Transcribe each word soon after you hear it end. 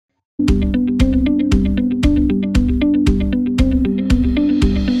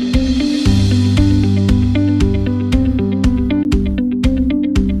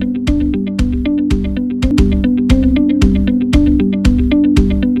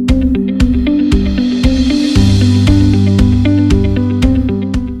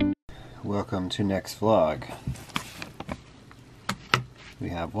Welcome to next vlog. We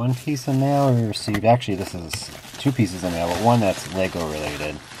have one piece of mail we received. Actually, this is two pieces of mail, but one that's LEGO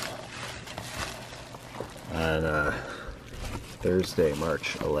related. On Thursday,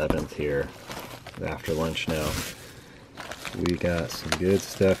 March 11th here, after lunch now. We got some good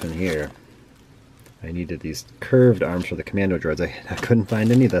stuff in here. I needed these curved arms for the commando droids. I couldn't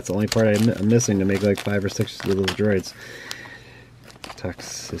find any. That's the only part I'm missing to make like 5 or 6 little droids.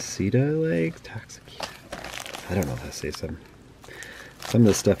 Toxicita leg? I don't know if I say some of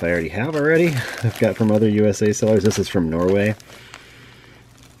the stuff I already have I've got from other USA sellers. This is from Norway.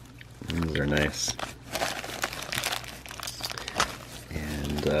 These are nice.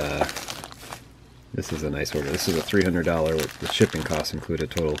 And this is a nice order. This is a $300 with the shipping costs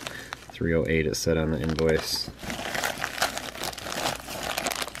included. Total $308 it said on the invoice.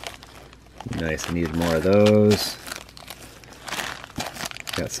 Nice, I needed more of those.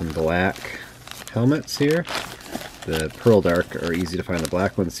 Got some black helmets here. The pearl dark are easy to find. The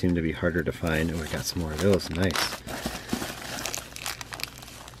black ones seem to be harder to find. Oh, I got some more of those. Nice.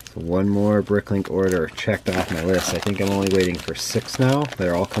 So one more Bricklink order checked off my list. I think I'm only waiting for 6 now.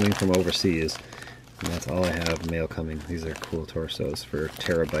 They're all coming from overseas. And that's all I have mail coming. These are cool torsos for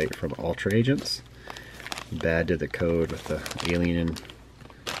Terabyte from Ultra Agents. Bad to the code with the alien,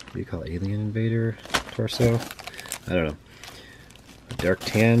 what do you call it? Alien Invader torso? I don't know. A dark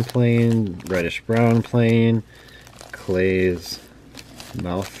tan plane, reddish brown plane, Clay's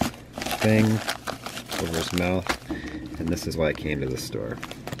mouth thing over his mouth, and this is why I came to the store.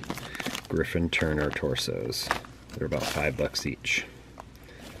 Griffin Turner torsos. They're about $5 each.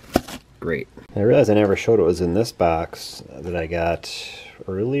 Great. I realized I never showed what was in this box that I got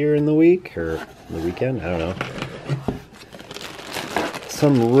earlier in the week, or the weekend, I don't know.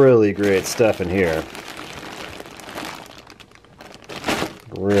 Some really great stuff in here.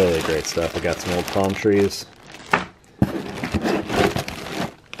 Really great stuff. I got some old palm trees.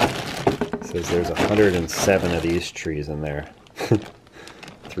 It says there's 107 of these trees in there.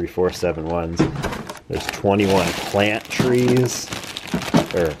 3471s. There's 21 plant trees.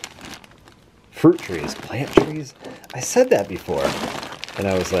 Or fruit trees. Plant trees? I said that before. And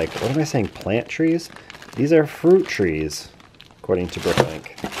I was like, what am I saying? Plant trees? These are fruit trees, according to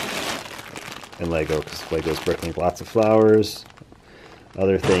Bricklink. And LEGO, because LEGO's Bricklink. Lots of flowers.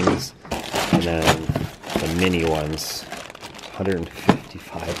 Other things, and then the mini ones,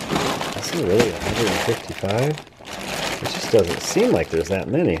 155. I see, really 155? It just doesn't seem like there's that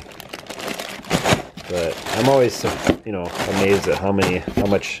many. But I'm always, you know, amazed at how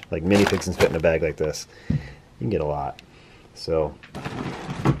much like minifigs can fit in a bag like this. You can get a lot. So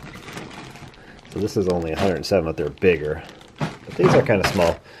this is only 107, but they're bigger. But these are kind of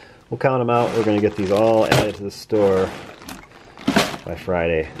small. We'll count them out. We're going to get these all added to the store by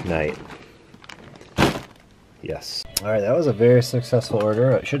Friday night. Yes. Alright, that was a very successful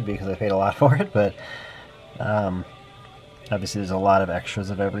order. It should be because I paid a lot for it, but obviously there's a lot of extras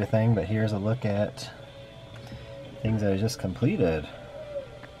of everything, but here's a look at things I just completed.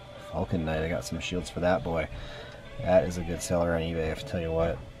 Falcon Knight, I got some shields for that boy. That is a good seller on eBay, I have to tell you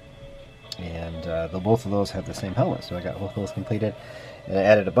what. And both of those have the same helmet, so I got both of those completed. And I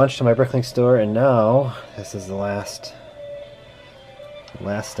added a bunch to my Bricklink store, and now this is the last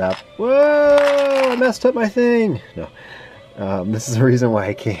stop. Whoa! I messed up my thing! No. This is the reason why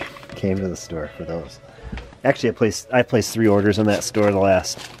I came to the store for those. Actually, I placed 3 orders in that store the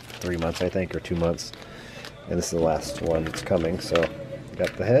last 3 months, I think, or 2 months. And this is the last one that's coming, so I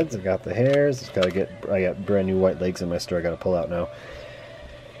got the heads, I've got the hairs, I got brand new white legs in my store I gotta pull out now.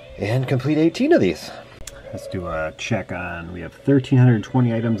 And complete 18 of these. Let's do a check on, we have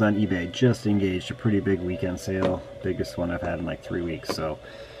 1,320 items on eBay, just engaged, a pretty big weekend sale, biggest one I've had in like 3 weeks, so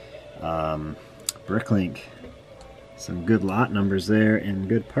Bricklink, some good lot numbers there and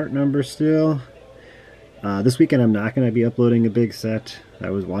good part numbers still. This weekend I'm not going to be uploading a big set. I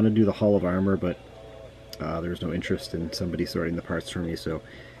want to do the Hall of Armor, but there's no interest in somebody sorting the parts for me, so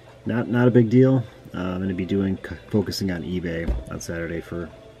not a big deal. I'm going to be focusing on eBay on Saturday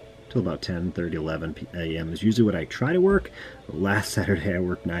till about 10:30, 11 a.m. is usually what I try to work. Last Saturday I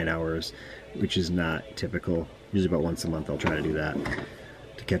worked 9 hours, which is not typical. Usually about once a month I'll try to do that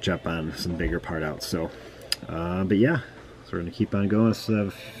to catch up on some bigger part outs. So, but yeah, so we're going to keep on going. I still have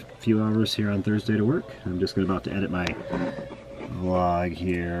a few hours here on Thursday to work. I'm just about to edit my vlog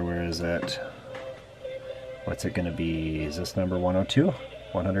here. Where is it? What's it gonna be? Is this number 102?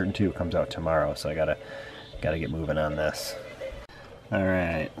 102 comes out tomorrow, so I gotta get moving on this.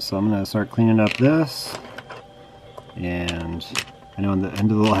 Alright, so I'm gonna start cleaning up this. And I know in the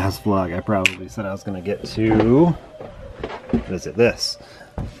end of the last vlog I probably said I was gonna get to, what is it, this.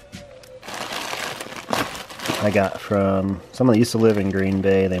 I got from someone that used to live in Green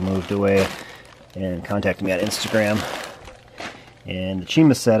Bay. They moved away and contacted me on Instagram. And the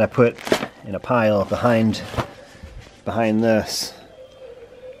Chima set I put in a pile behind this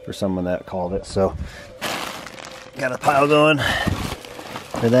for someone that called it. So got a pile going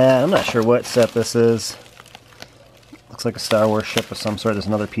for that. I'm not sure what set this is. Looks like a Star Wars ship of some sort. There's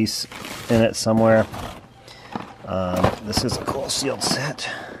another piece in it somewhere. This is a cool sealed set.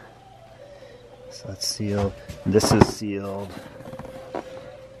 So that's sealed. This is sealed.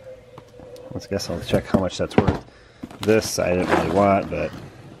 Let's guess I'll check how much that's worth. This I didn't really want, but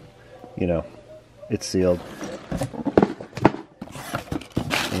you know, it's sealed.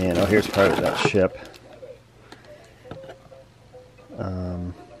 And oh, here's part of that ship.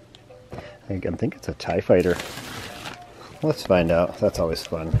 I think it's a TIE fighter. Let's find out. That's always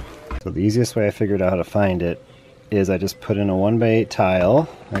fun. So the easiest way I figured out how to find it is I just put in a 1x8 tile.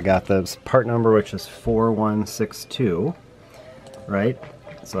 I got the part number, which is 4162, right?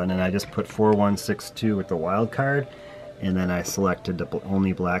 So and then I just put 4162 with the wild card, and then I selected the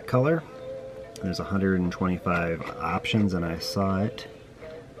only black color. There's 125 options, and I saw it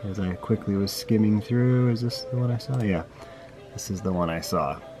as I quickly was skimming through. Is this the one I saw? Yeah, this is the one I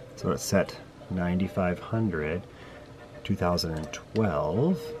saw. So it's set 9500,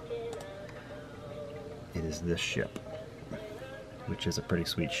 2012. It is this ship, which is a pretty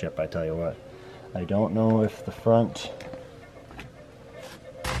sweet ship, I tell you what. I don't know if the front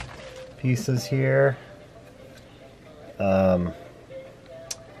pieces here, but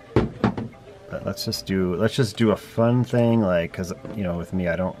let's just do a fun thing, like, because you know, with me,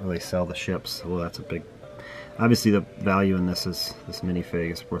 I don't really sell the ships. Well, that's a big, obviously the value in this is this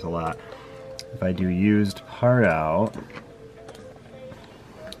minifig is worth a lot. If I do used part out,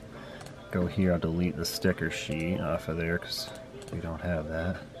 go here, I'll delete the sticker sheet off of there because we don't have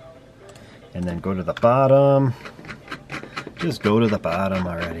that. And then go to the bottom. Just go to the bottom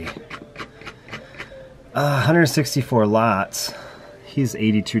already. 164 lots. He's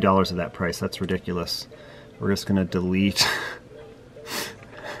 $82 of that price. That's ridiculous. We're just gonna delete.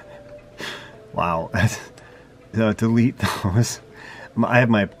 Wow. Delete those. I have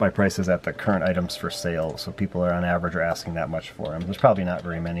my prices at the current items for sale, so people are on average are asking that much for them. There's probably not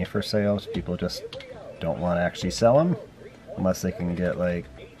very many for sales. People just don't want to actually sell them unless they can get like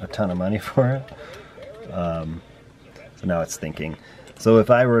a ton of money for it. So now it's thinking. So if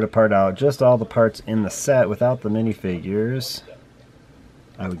I were to part out just all the parts in the set without the minifigures,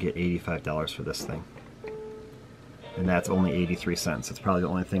 I would get $85 for this thing. And that's only 83 cents. It's probably the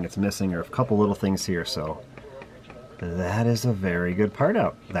only thing it's missing, or a couple little things here, so that is a very good part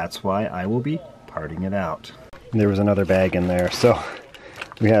out. That's why I will be parting it out. There was another bag in there, so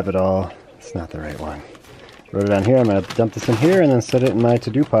we have it all. It's not the right one. Wrote it on here. I'm going to dump this in here and then set it in my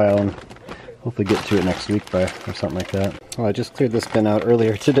to-do pile and hopefully get to it next week or something like that. Well, I just cleared this bin out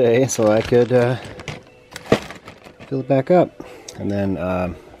earlier today so I could fill it back up. And then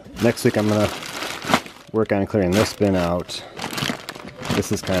next week I'm going to work on clearing this bin out.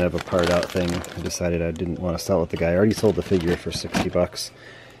 This is kind of a part out thing. I decided I didn't want to sell it with the guy. I already sold the figure for 60 bucks.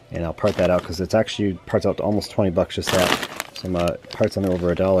 And I'll part that out because it's actually parts out to almost 20 bucks just that. Some parts on there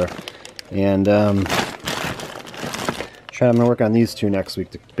over $1. And I'm going to work on these two next week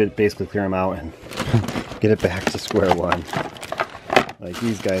to basically clear them out and get it back to square one. Like,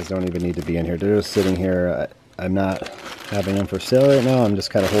 these guys don't even need to be in here. They're just sitting here. I'm not having them for sale right now. I'm just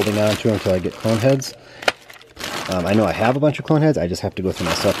kind of holding on to them until I get clone heads. I know I have a bunch of clone heads. I just have to go through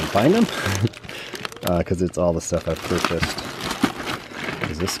my stuff and find them because it's all the stuff I've purchased.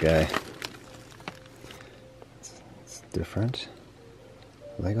 What is this guy? It's different.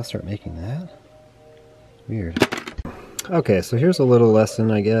 LEGO start making that? Weird. Okay, so here's a little lesson,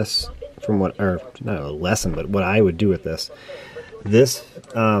 I guess, from what, or not a lesson, but what I would do with this. This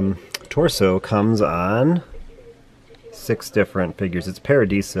torso comes on 6 different figures. It's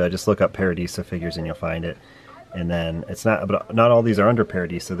Paradisa. Just look up Paradisa figures and you'll find it. And then it's not, but not all these are under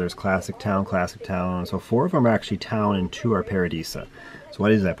Paradisa. There's Classic Town. So 4 of them are actually Town and 2 are Paradisa. So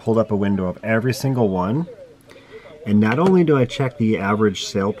what I pulled up a window of every single one. And not only do I check the average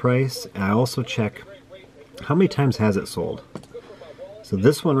sale price, I also check how many times has it sold. So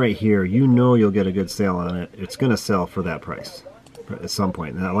this one right here, you know you'll get a good sale on it. It's going to sell for that price at some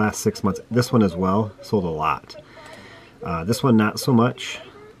point. In that last 6 months, this one as well sold a lot. This one not so much,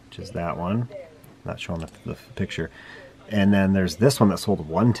 which is that one. Not showing the picture. And then there's this one that sold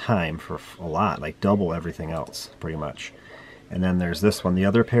one time for a lot, like double everything else, pretty much. And then there's this one. The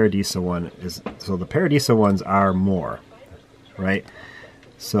other Paradisa one is, so the Paradisa ones are more, right?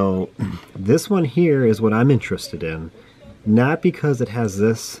 So this one here is what I'm interested in. Not because it has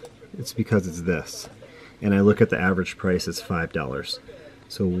this, it's because it's this. And I look at the average price, it's $5.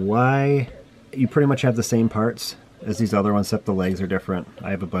 So why, you pretty much have the same parts as these other ones, except the legs are different.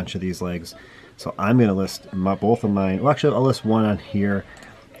 I have a bunch of these legs. So I'm going to list both of mine. Well, actually, I'll list one on here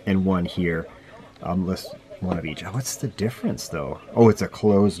and one here. I'll list one of each. Oh, what's the difference, though? Oh, it's a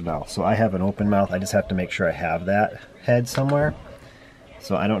closed mouth. So I have an open mouth. I just have to make sure I have that head somewhere.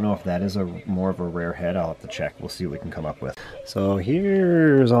 So I don't know if that is more of a rare head. I'll have to check. We'll see what we can come up with. So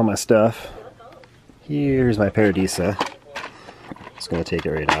here's all my stuff. Here's my Paradisa. Just going to take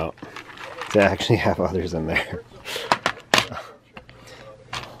it right out. I actually have others in there.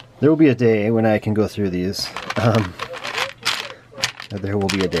 There will be a day when I can go through these. There will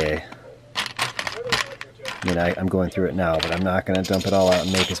be a day. I mean, I'm going through it now, but I'm not going to dump it all out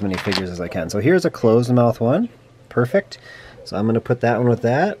and make as many figures as I can. So here's a closed mouth one. Perfect. So I'm going to put that one with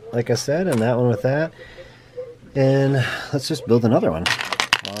that, like I said, and that one with that. And let's just build another one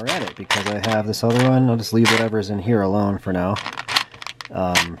while we're at it, because I have this other one. I'll just leave whatever's in here alone for now.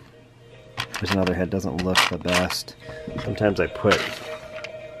 There's another head, doesn't look the best. Sometimes I put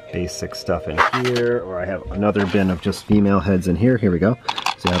basic stuff in here, or I have another bin of just female heads in here. Here we go.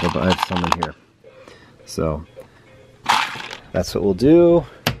 So I have some in here. So that's what we'll do.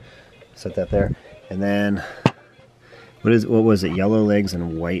 Set that there. And then what was it? Yellow legs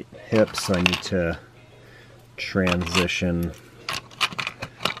and white hips. So I need to transition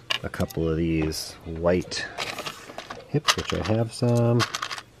a couple of these white hips, which I have some.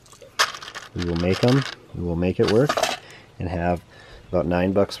 We will make them. We will make it work and have about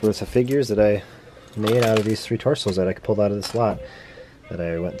 $9 worth of figures that I made out of these 3 torsos that I pulled out of this lot that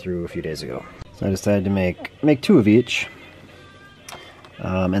I went through a few days ago. So I decided to make 2 of each.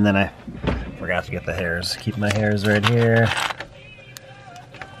 And then I forgot to get the hairs. Keep my hairs right here.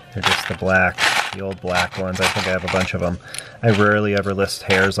 They're just the old black ones. I think I have a bunch of them. I rarely ever list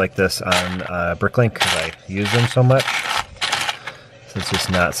hairs like this on Bricklink because I use them so much. So it's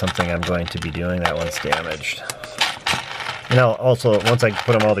just not something I'm going to be doing. That one's damaged. And I'll also, once I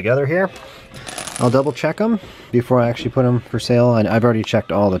put them all together here, I'll double check them before I actually put them for sale. And I've already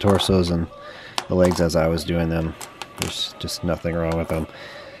checked all the torsos and the legs as I was doing them. There's just nothing wrong with them.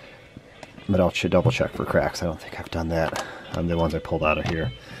 But I'll double check for cracks. I don't think I've done that on the ones I pulled out of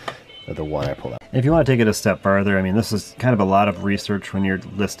here. Or the one I pulled out. If you want to take it a step farther, I mean, this is kind of a lot of research when you're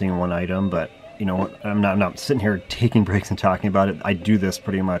listing one item, but you know, I'm not sitting here taking breaks and talking about it. I do this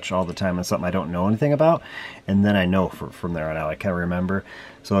pretty much all the time. It's something I don't know anything about, and then I know from there on out. I can't remember.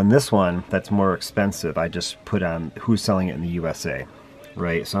 So in this one, that's more expensive. I just put on who's selling it in the USA,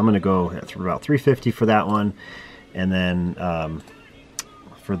 right? So I'm going to go at about $350 for that one, and then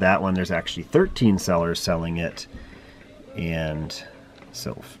for that one, there's actually 13 sellers selling it, and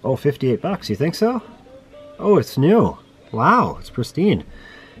so $58. You think so? Oh, it's new. Wow, it's pristine.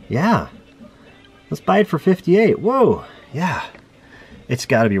 Yeah. Let's buy it for $58. Whoa, yeah. It's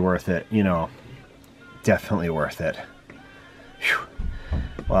got to be worth it, you know. Definitely worth it. Whew.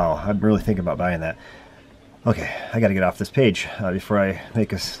 Wow, I'm really thinking about buying that. Okay, I got to get off this page before I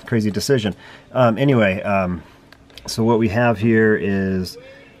make a crazy decision. So what we have here is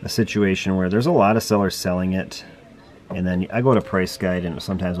a situation where there's a lot of sellers selling it, and then I go to Price Guide, and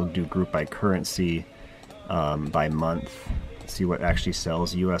sometimes we'll do group by currency, by month, see what actually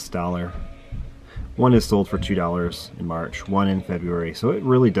sells US dollar. One is sold for $2 in March, one in February, so it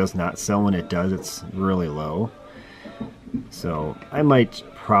really does not sell. When it does, it's really low. So I might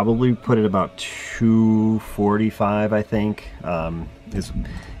probably put it about $245, I think.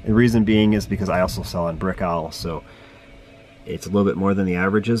 The reason being is because I also sell on BrickOwl, so it's a little bit more than the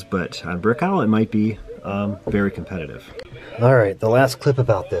averages, but on BrickOwl it might be very competitive. All right, the last clip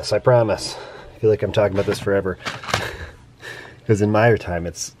about this, I promise. I feel like I'm talking about this forever. Because in my time,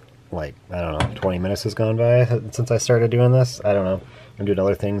 it's like, I don't know, 20 minutes has gone by since I started doing this. I don't know. I'm doing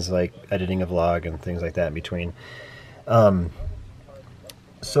other things like editing a vlog and things like that in between.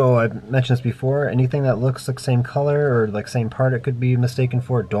 So I've mentioned this before, anything that looks like same color or like same part it could be mistaken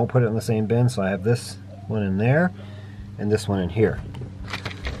for, don't put it in the same bin. So I have this one in there and this one in here.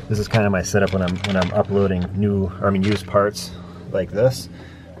 This is kind of my setup when I'm uploading used parts like this.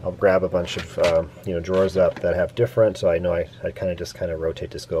 I'll grab a bunch of drawers up that have different, so I know I kind of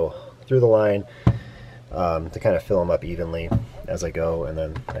rotate, just go through the line to kind of fill them up evenly as I go, and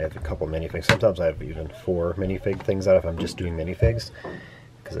then I have a couple minifigs. Sometimes I have even 4 minifig things out if I'm just doing minifigs,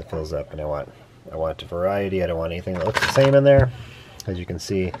 because it fills up, and I want a variety. I don't want anything that looks the same in there. As you can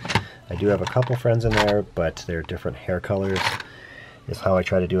see, I do have a couple friends in there, but they're different hair colors is how I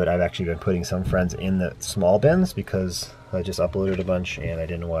try to do it. I've actually been putting some friends in the small bins because I just uploaded a bunch and I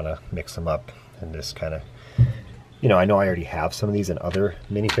didn't want to mix them up and just kind of, you know, I know I already have some of these in other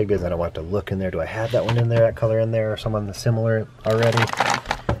minifig bins. I don't want to look in there. Do I have that one in there, that color in there, or someone similar already?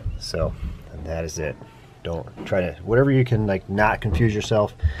 So, and that is it. Don't try to, whatever you can, like, not confuse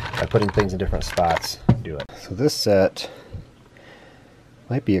yourself by putting things in different spots, do it. So this set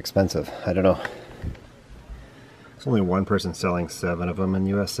might be expensive. I don't know. There's only one person selling 7 of them in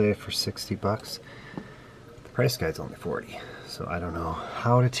USA for 60 bucks. The price guide's only 40. So I don't know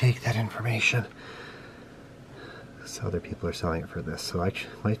how to take that information. So other people are selling it for this. So I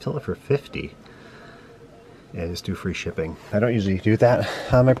might sell it for 50. Yeah, just do free shipping. I don't usually do that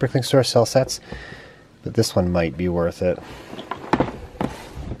on my Bricklink store, sell sets. But this one might be worth it.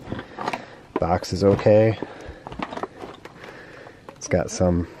 Box is okay. It's got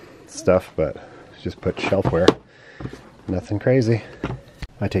some stuff, but just put shelfware. Nothing crazy.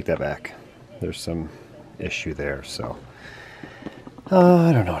 I take that back. There's some issue there, so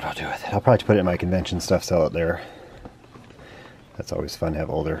I don't know what I'll do with it. I'll probably put it in my convention stuff, sell it there. That's always fun to have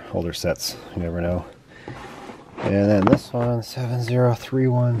older sets. You never know. And then this one,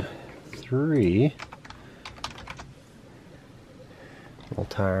 70313.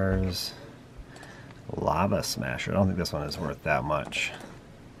 Moltar's Lava Smasher. I don't think this one is worth that much.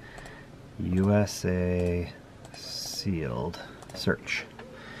 USA sealed. Search.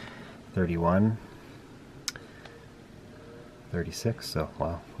 31. 36. So,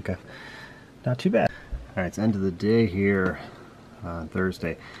 wow. Okay. Not too bad. Alright, it's end of the day here on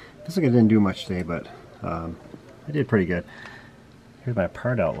Thursday. Looks like I didn't do much today, but I did pretty good. Here's my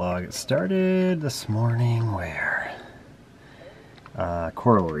part out log. It started this morning where?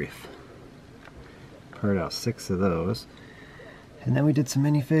 Coral Reef. Part out 6 of those. And then we did some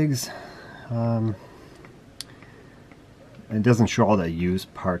minifigs. It doesn't show all the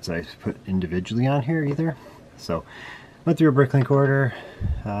used parts I put individually on here either. So, went through a Bricklink order.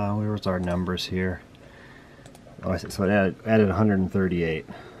 Where was our numbers here? Oh, so it added 138.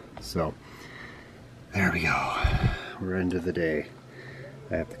 So, there we go. We're end of the day.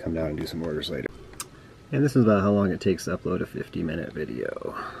 I have to come down and do some orders later. And this is about how long it takes to upload a 50-minute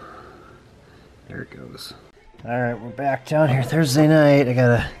video. There it goes. Alright, we're back down here Thursday night. I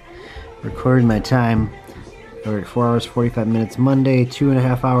gotta record my time. Alright, 4 hours, 45 minutes Monday,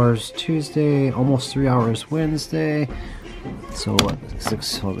 2.5 hours Tuesday, almost 3 hours Wednesday. So what,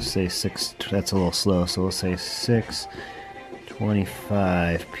 6, we'll just say 6, that's a little slow, so we'll say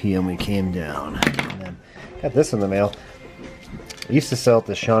 6:25 p.m. we came down. And then got this in the mail. I used to sell at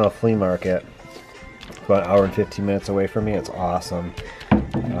the Shawano Flea Market. About an hour and 15 minutes away from me. It's awesome.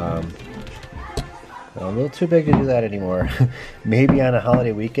 A little too big to do that anymore. Maybe on a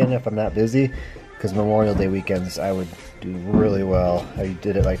holiday weekend if I'm not busy, because Memorial Day weekends I would do really well. I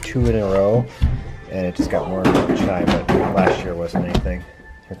did it like 2 in a row, and it just got more and more each time, but last year wasn't anything.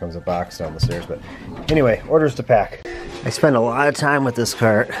 Here comes a box down the stairs, but anyway, orders to pack. I spend a lot of time with this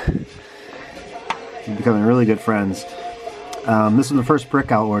cart. We're becoming really good friends. This is the first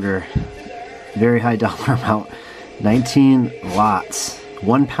BrickOwl order. Very high dollar amount. 19 lots.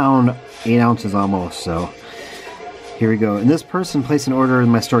 1 pound, 8 ounces almost, so here we go. And this person placed an order in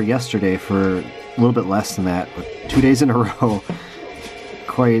my store yesterday for a little bit less than that, but 2 days in a row.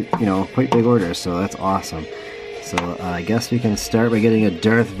 Quite big orders, so that's awesome. So I guess we can start by getting a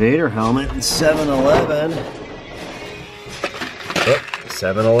Darth Vader helmet in 7-Eleven. Yep,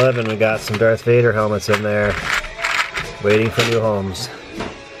 7-Eleven, we got some Darth Vader helmets in there, waiting for new homes.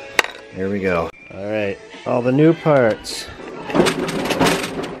 Here we go. Alright, all the new parts.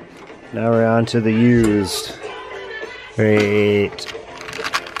 Now we're on to the used. Right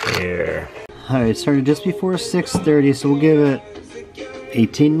here. Alright, it started just before 6:30, so we'll give it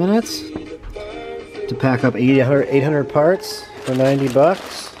 18 minutes to pack up 800 parts for 90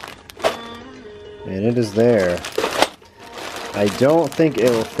 bucks. And it is there. I don't think it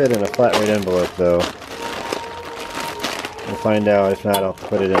will fit in a flat rate envelope though. We'll find out. If not, I'll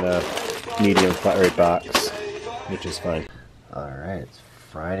put it in a medium flat rate box, which is fine. Alright, it's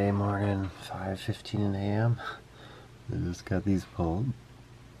Friday morning, 5:15 a.m. I just got these pulled.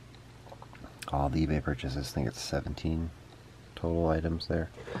 All the eBay purchases, I think it's 17 total items there.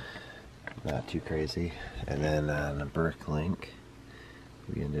 Not too crazy. And then on the Bricklink,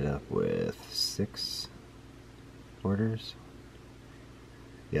 we ended up with 6 orders.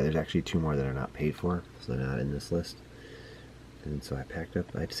 Yeah, there's actually 2 more that are not paid for, so they're not in this list. And so I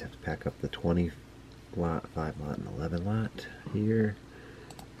just have to pack up the 20 lot, 5 lot, and 11 lot here.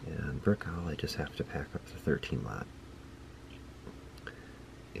 And BrickOwl, I just have to pack up the 13 lot.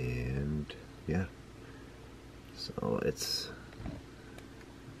 And yeah, so it's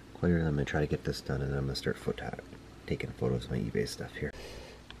quite early. I'm going to try to get this done, and then I'm going to start taking photos of my eBay stuff here.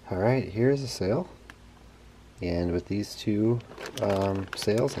 Alright, here's a sale. And with these two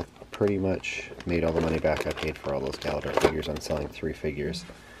sales, I pretty much made all the money back I paid for all those calendar figures on selling 3 figures.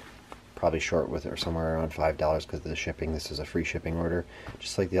 Probably short with it, or somewhere around $5 because of the shipping. This is a free shipping order,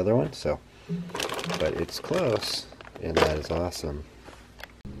 just like the other one. So, but it's close, and that is awesome.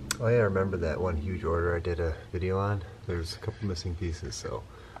 Oh yeah, I remember that one huge order I did a video on. There's a couple missing pieces, so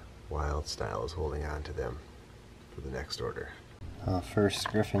Wild Style is holding on to them for the next order. First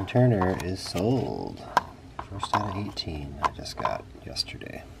Griffin Turner is sold. First out of 18 I just got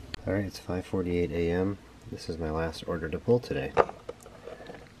yesterday. Alright, it's 5:48 a.m. This is my last order to pull today.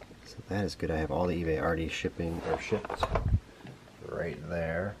 So that is good. I have all the eBay already shipped right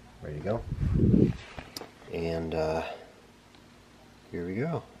there, ready to go. And here we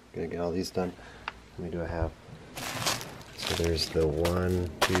go. Gonna get all these done. How many do I have? So there's the 1,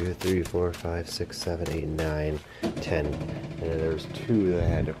 2, 3, 4, 5, 6, 7, 8, 9, 10. And then there's 2 that I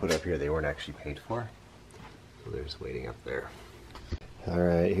had to put up here. They weren't actually paid for. So they're just waiting up there.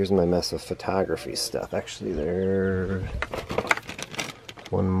 Alright, here's my mess of photography stuff. Actually, there's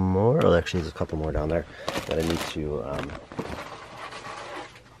one more. Oh, actually, there's a couple more down there that I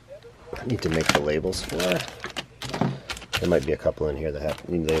need to make the labels for. There might be a couple in here that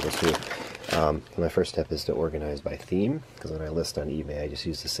need labels too. My first step is to organize by theme, because when I list on eBay, I just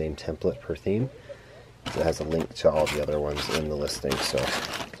use the same template per theme. It has a link to all the other ones in the listing, so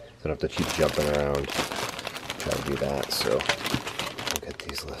I don't have to keep jumping around trying to do that. So I'll get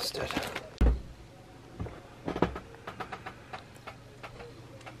these listed.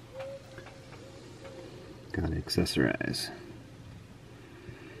 Gotta accessorize.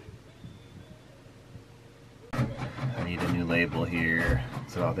 I need a new label here.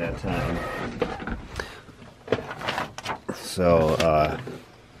 It's about that time. So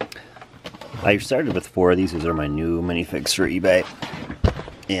I started with 4 of these. These are my new minifigs for eBay.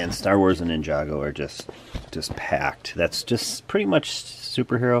 And Star Wars and Ninjago are just packed. That's just pretty much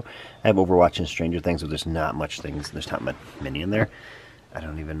superhero. I have Overwatch and Stranger Things, but there's not much things. There's not many in there. I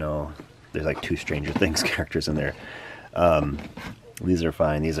don't even know. There's like 2 Stranger Things characters in there. These are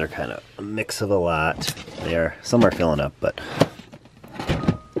fine. These are kind of a mix of a lot. Some are filling up, but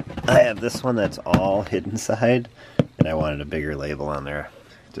I have this one that's all hidden side, and I wanted a bigger label on there.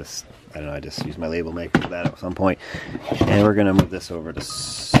 I don't know, I just used my label maker for that at some point. And we're gonna move this over to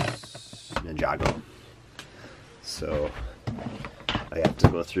Ninjago. So I have to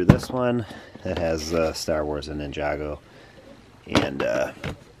go through this one that has Star Wars and Ninjago. And I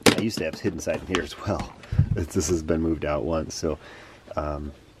used to have hidden side in here as well. This has been moved out once, so why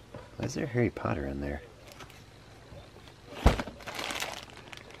is there Harry Potter in there?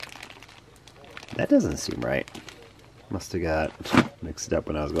 That doesn't seem right. Must have got mixed up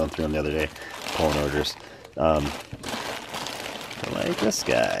when I was going through them the other day, pulling orders. I like this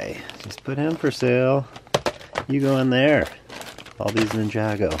guy. Just put him for sale. You go in there. All these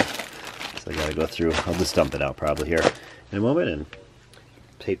Ninjago. So I gotta go through. I'll just dump it out probably here in a moment and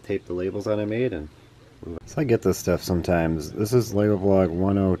tape the labels that I made and move on. So I get this stuff sometimes. This is LEGO Vlog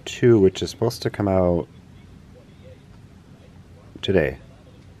 102, which is supposed to come out today.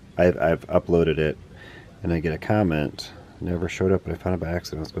 I've uploaded it, and I get a comment. Never showed up, but I found it by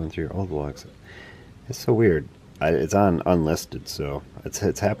accident. I was going through your old vlogs. It's so weird. It's on unlisted, so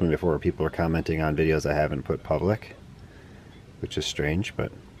it's happened before where people are commenting on videos I haven't put public, which is strange,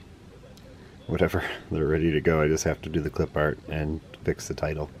 but whatever. They're ready to go. I just have to do the clip art and fix the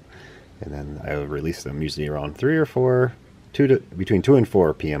title, and then I will release them usually around 3 or 4, between 2 and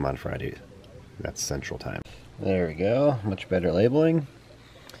 4 p.m. on Friday. That's Central Time. There we go. Much better labeling.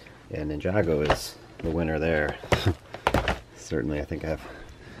 And Ninjago is the winner there. Certainly, I think I'm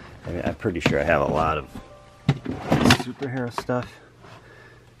pretty sure I have a lot of superhero stuff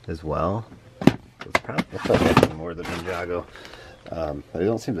as well. It's probably more than Ninjago. But I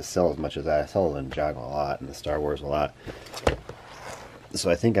don't seem to sell as much as that. I sell Ninjago a lot and the Star Wars a lot. So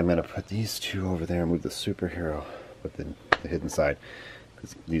I think I'm going to put these 2 over there and move the superhero with the hidden side.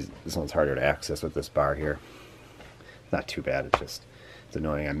 Because this one's harder to access with this bar here. Not too bad, it's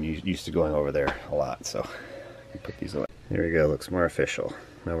annoying. I'm used to going over there a lot, so I put these away. There we go, looks more official.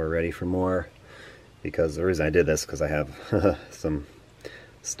 Now we're ready for more, because the reason I did this because I have some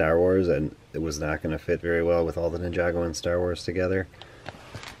Star Wars and it was not going to fit very well with all the Ninjago and Star Wars together.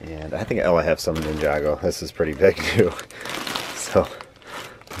 And I think I have some Ninjago. This is pretty big too. So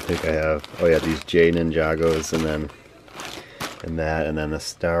I think I have, oh yeah, these J Ninjagos, and then the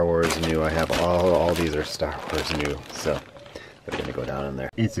Star Wars new. I have all these are Star Wars new, so they're gonna go down in there.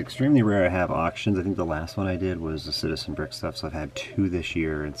 It's extremely rare I have auctions. I think the last one I did was the Citizen Brick stuff, so I've had 2 this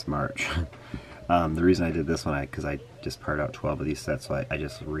year. It's March. The reason I did this one, because I just parted out 12 of these sets, so I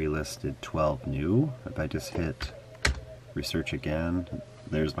just relisted 12 new. If I just hit research again,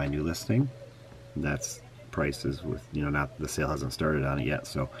 there's my new listing. That's prices with, you know, not, the sale hasn't started on it yet,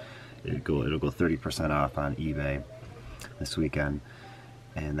 so it'll go 30% off on eBay this weekend,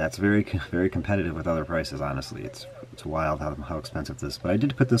 and that's very competitive with other prices. Honestly, it's wild how expensive this is. But I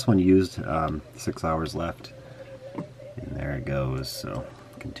did put this one used, 6 hours left, and there it goes. So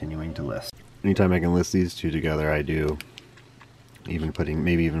continuing to list. Anytime I can list these two together, I do.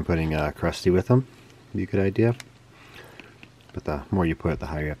 Maybe even putting Krusty with them would be a good idea. But the more you put, the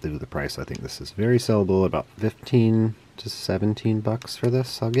higher you have to do the price. I think this is very sellable. About 15 to 17 bucks for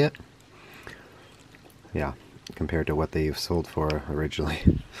this, I'll get. Yeah, compared to what they've sold for originally.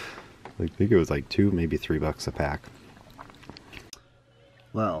 I think it was like 2, maybe 3 bucks a pack.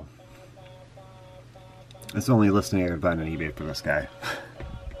 Well, it's the only listing I could find on eBay for this guy.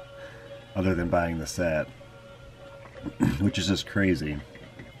 Other than buying the set. Which is just crazy.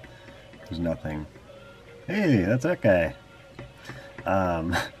 There's nothing. Hey, that's that guy.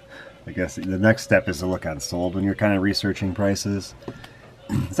 I guess the next step is to look on sold when you're kind of researching prices.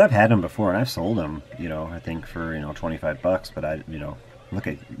 Because I've had them before and I've sold them, you know, I think for, you know, 25 bucks, but I, you know, look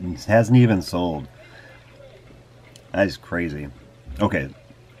at, it hasn't even sold. That is crazy. Okay,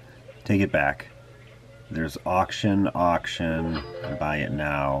 take it back. There's auction, buy it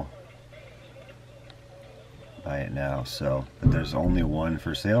now. Buy it now, so, but there's only one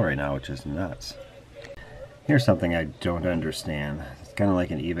for sale right now, which is nuts. Here's something I don't understand. It's kind of like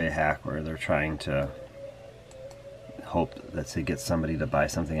an eBay hack where they're trying to hope that they get somebody to buy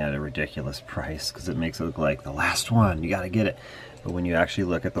something at a ridiculous price because it makes it look like the last one, you gotta get it. But when you actually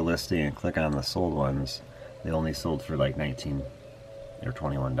look at the listing and click on the sold ones, they only sold for like $19 or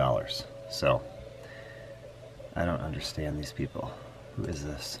 $21. So I don't understand these people. Who is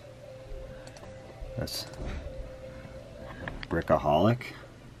this? That's Brickaholic.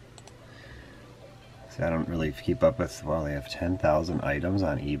 See, I don't really keep up with, well, they have 10,000 items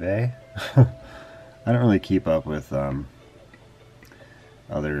on eBay. I don't really keep up with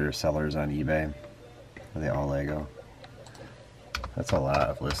other sellers on eBay. Are they all LEGO? That's a lot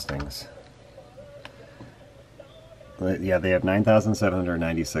of listings. Yeah, they have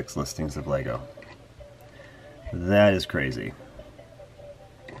 9,796 listings of LEGO. That is crazy.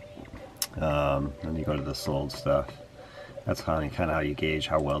 Then you go to the sold stuff. That's kind of how you gauge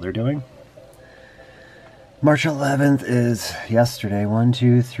how well they're doing. March 11th is yesterday. 1,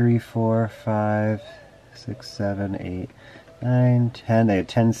 2, 3, 4, 5, 6, 7, 8, 9, 10. They had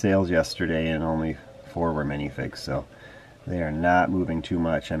 10 sales yesterday and only 4 were minifigs, so they are not moving too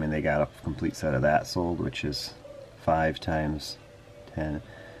much. I mean, they got a complete set of that sold, which is 5 times 10.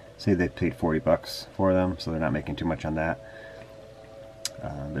 Say they paid 40 bucks for them, so they're not making too much on that.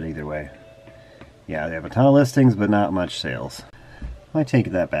 But either way, yeah, they have a ton of listings, but not much sales. I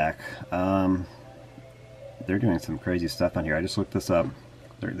take that back. They're doing some crazy stuff on here. I just looked this up.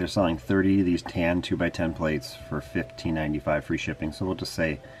 They're selling 30 of these tan 2x10 plates for $15.95 free shipping. So we'll just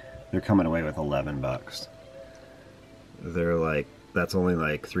say they're coming away with 11 bucks. They're like, that's only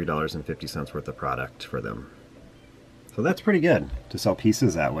like $3.50 worth of product for them. So that's pretty good to sell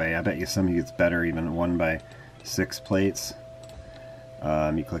pieces that way. I bet you some of you it's better even 1x6 plates.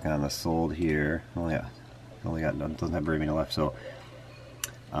 You click on the sold here. Only got doesn't have very many left. So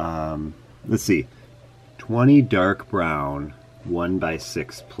let's see, 20 dark brown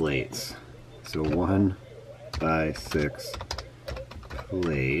 1x6 plates. So 1x6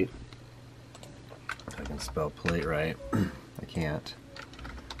 plate. If I can spell plate right. I can't.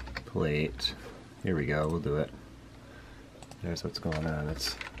 Plate. Here we go. We'll do it. There's what's going on.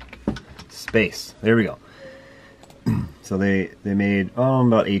 It's space. There we go. So they made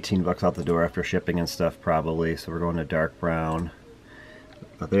about 18 bucks out the door after shipping and stuff probably. So we're going to dark brown.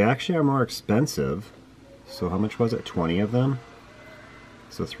 But they actually are more expensive. So how much was it? 20 of them.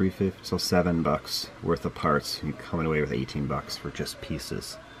 So $3.50. So $7 worth of parts. You're coming away with 18 bucks for just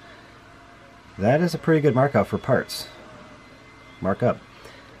pieces. That is a pretty good markup for parts. Markup.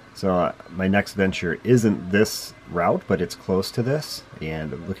 So my next venture isn't this route, but it's close to this.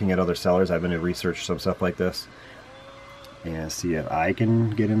 And looking at other sellers, I've been to research some stuff like this and see if I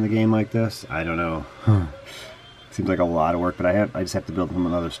can get in the game like this. I don't know. Seems like a lot of work, but I just have to build them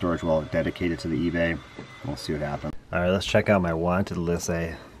another storage wall dedicated to the eBay. We'll see what happens. All right, let's check out my wanted list.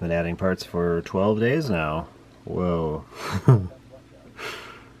 I've been adding parts for 12 days now. Whoa.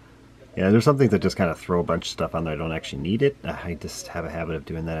 Yeah, there's some things that just kind of throw a bunch of stuff on there. I don't actually need it. I just have a habit of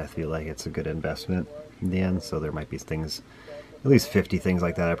doing that. I feel like it's a good investment in the end. So there might be things, at least 50 things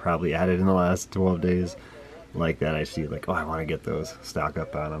like that I probably added in the last 12 days. Like that, I see like, oh, I want to get those, stock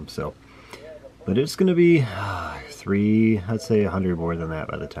up on them. So, but it's going to be I'd say 100 more than that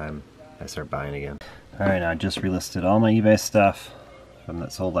by the time I start buying again. All right, I just relisted all my eBay stuff from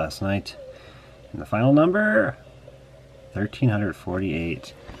that sold last night. And the final number,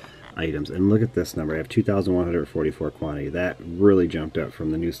 1,348 items. And look at this number. I have 2,144 quantity. That really jumped up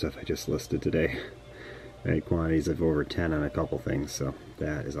from the new stuff I just listed today. I had quantities of over 10 on a couple things, so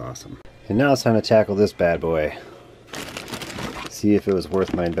that is awesome. And now it's time to tackle this bad boy. See if it was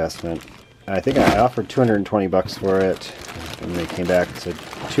worth my investment. I think I offered 220 bucks for it, and they came back to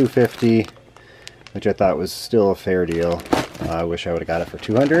 250, which I thought was still a fair deal. I wish I would have got it for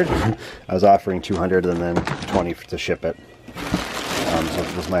 200. I was offering 200 and then 20 to ship it. So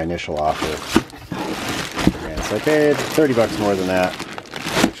it was my initial offer. And so I paid 30 bucks more than that,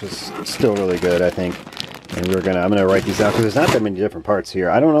 which is still really good, I think. And I'm gonna write these out because there's not that many different parts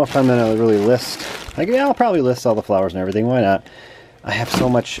here. I don't know if I'm gonna really list. Yeah, I'll probably list all the flowers and everything. Why not? I have so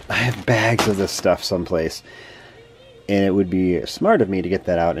much. I have bags of this stuff someplace, and it would be smart of me to get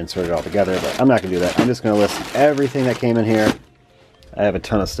that out and sort it all together. But I'm not gonna do that. I'm just gonna list everything that came in here. I have a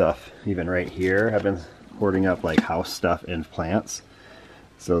ton of stuff, even right here. I've been hoarding up like house stuff and plants.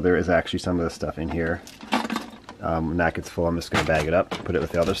 So there is actually some of the stuff in here. When that gets full, I'm just gonna bag it up, put it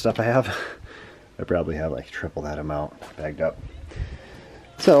with the other stuff I have. I probably have like triple that amount bagged up.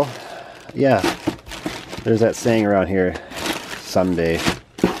 So, yeah, there's that saying around here, someday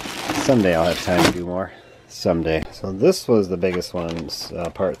I'll have time to do more. Someday. So this was the biggest one,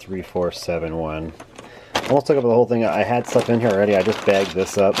 part 3471. Almost took up the whole thing. I had stuff in here already. I just bagged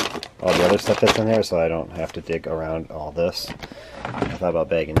this up, all the other stuff that's in there, so I don't have to dig around all this. I thought about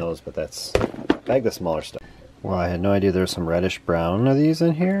bagging those, but bag the smaller stuff. Well, I had no idea there's some reddish brown of these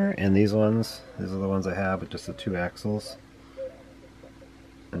in here, and these are the ones I have with just the 2 axles.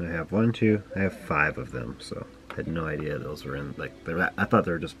 And I have 5 of them, so I had no idea those were in, I thought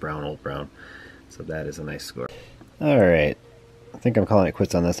they were just brown, old brown. So that is a nice score. Alright, I think I'm calling it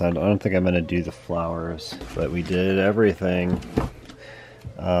quits on this. I don't think I'm going to do the flowers, but we did everything.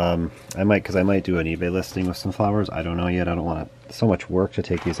 I might do an eBay listing with some flowers. I don't know yet. I don't want so much work to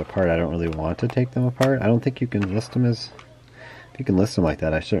take these apart. I don't really want to take them apart. I don't think you can list them if you can list them like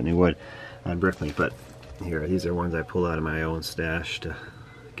that, I certainly would on Bricklink. But here, these are ones I pulled out of my own stash to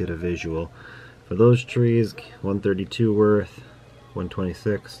get a visual. For those trees, 132 worth,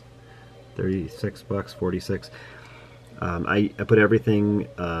 126, 36 bucks, 46. I put everything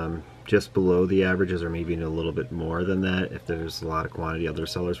just below the averages, or maybe a little bit more than that if there's a lot of quantity other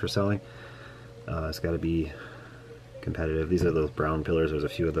sellers were selling. It's got to be competitive. These are those brown pillars. There's a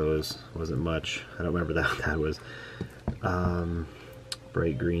few of those. Wasn't much. I don't remember what that was.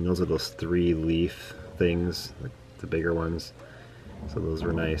 Bright green. Those are those 3 leaf things, like the bigger ones. So those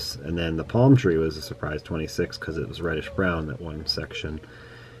were nice. And then the palm tree was a surprise 26 because it was reddish brown, that one section.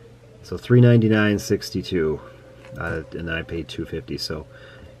 So $399.62, and I paid $250. So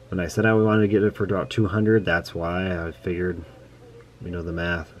when I said I wanted to get it for about 200, that's why I figured, the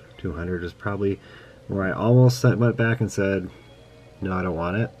math. 200 is probably where I almost went back and said, no, I don't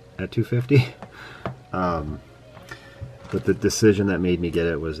want it at 250. But the decision that made me get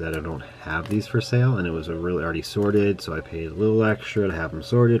it was that I don't have these for sale, and it was really already sorted, so I paid a little extra to have them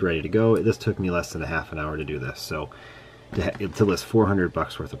sorted, ready to go. This took me less than a half an hour to do this, so to list 400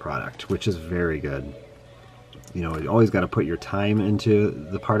 bucks worth of product, which is very good. You always got to put your time into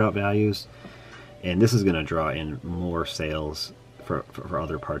the part out values, and this is going to draw in more sales for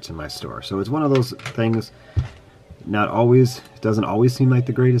other parts in my store. So it's one of those things, it doesn't always seem like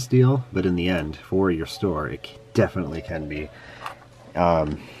the greatest deal, but in the end, for your store, it definitely can be. I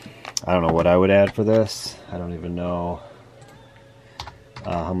don't know what I would add for this. I don't even know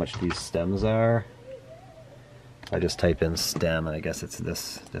how much these stems are. I just type in stem, and I guess it's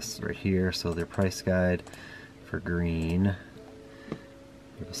this right here. So their price guide for green,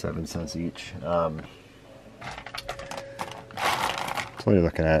 7 cents each. So you're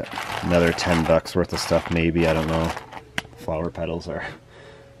looking at another 10 bucks worth of stuff, maybe. I don't know. Flower petals are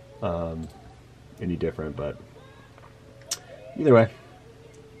any different, but either way,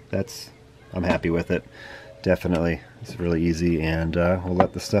 I'm happy with it. Definitely, it's really easy, and we'll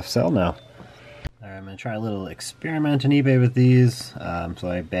let the stuff sell now. All right, I'm gonna try a little experiment in eBay with these. So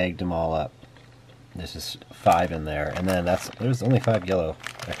I bagged them all up. There's just 5 in there, and then there's only 5 yellow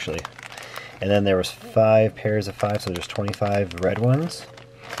actually. And then there was 5 pairs of 5, so there's 25 red ones,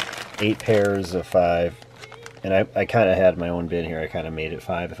 8 pairs of 5 And I kind of had my own bin here. I kind of made it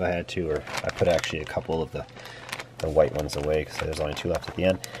 5 if I had to, or I put actually a couple of the white ones away because there's only 2 left at the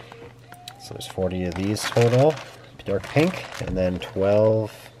end. So there's 40 of these total, dark pink, and then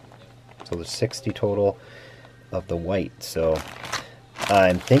 12, so there's 60 total of the white. So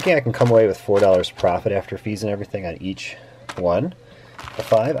I'm thinking I can come away with $4 profit after fees and everything on each one of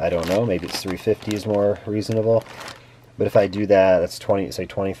 5. I don't know, maybe it's $3.50 is more reasonable. But if I do that, that's 20, say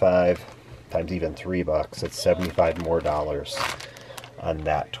 25 times even $3, that's $75 more on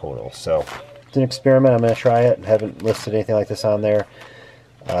that total. So it's an experiment. I'm going to try it. I haven't listed anything like this on there.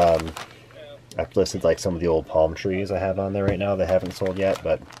 I've listed like some of the old palm trees I have on there right now that haven't sold yet,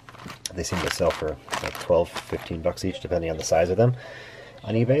 but they seem to sell for like 12, 15 bucks each, depending on the size of them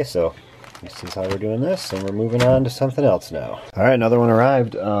on eBay. So this is how we're doing this, and we're moving on to something else now. All right, another one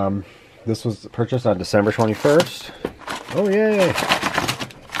arrived. This was purchased on December 21st. Oh, yay!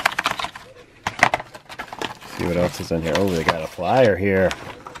 See what else is in here. Oh, they got a flyer here.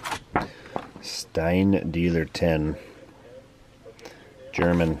 Stein Dealer 10.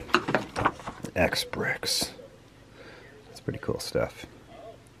 German X bricks. That's pretty cool stuff.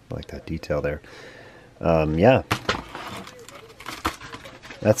 I like that detail there. Yeah.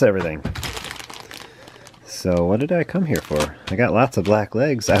 That's everything. So what did I come here for? I got lots of black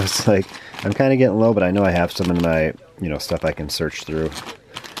legs. I was like, I'm kind of getting low, but I know I have some in my, stuff I can search through.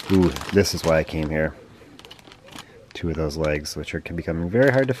 Ooh, this is why I came here. 2 of those legs, which are becoming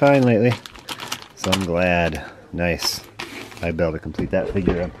very hard to find lately. So I'm glad. Nice. I'll be able to complete that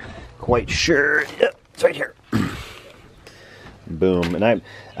figure, I'm quite sure. Yep, it's right here. Boom. And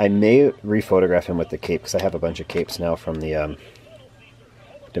I may rephotograph him with the cape, because I have a bunch of capes now from the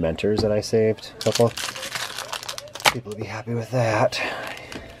Dementors that I saved. A couple. People will be happy with that.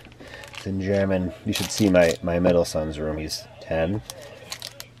 It's in German. You should see my middle son's room. He's 10.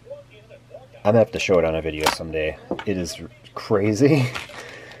 I'm going to have to show it on a video someday. It is crazy.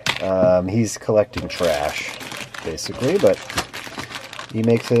 He's collecting trash, basically, but he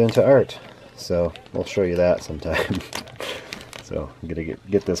makes it into art. So we'll show you that sometime. So I'm going to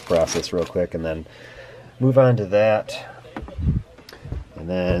get this process real quick and then move on to that. And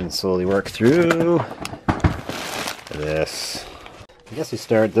then slowly work through this. I guess we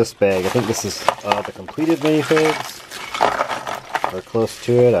start this bag. I think this is the completed minifigs. Or close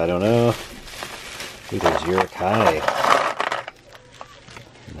to it, I don't know. Ooh, there's Yurikai.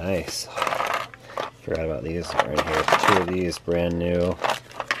 Nice. Forgot about these right here. 2 of these, brand new.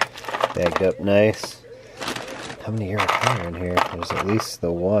 Bagged up nice. How many Yurikai are in here? There's at least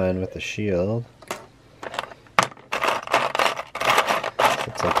the one with the shield.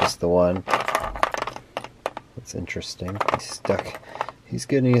 Looks like just the one. That's interesting. He's stuck. He's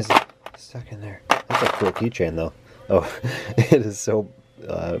getting his stuck in there. That's a cool keychain though. Oh, it is so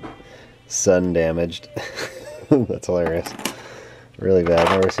sun damaged. That's hilarious. Really bad.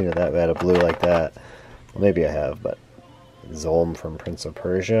 I've never seen it that bad, a blue like that. Well, maybe I have, but Zolm from Prince of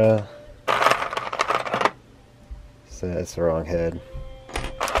Persia. So that's the wrong head.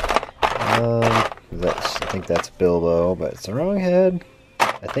 I think that's Bilbo, but it's the wrong head.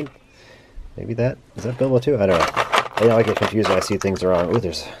 I think maybe that is that Bilbo too. I don't know. I get confused when I see things wrong. Oh,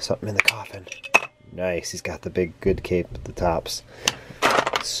 there's something in the coffin. Nice. He's got the big good cape at the tops.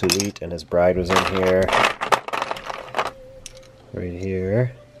 Sweet, and his bride was in here. Right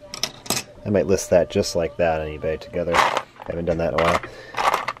here. I might list that just like that on eBay together. I haven't done that in a while.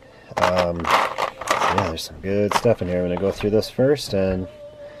 So yeah, there's some good stuff in here. I'm going to go through this first and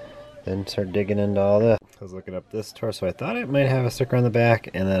then start digging into all this. I was looking up this torso. I thought it might have a sticker on the back,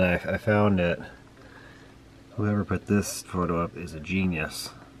 and then I found it. Whoever put this photo up is a genius.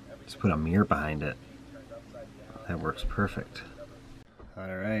 Just put a mirror behind it. That works perfect.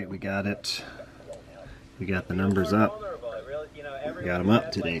 Alright, we got it. We got the numbers up. We got them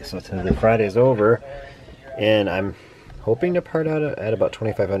up today. So today Friday's over, and I'm hoping to part out at about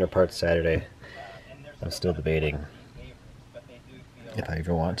 2,500 parts Saturday. I'm still debating if I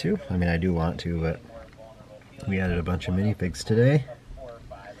even want to. I mean, I do want to, but we added a bunch of minifigs today.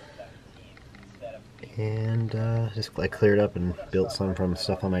 And I cleared up and built some from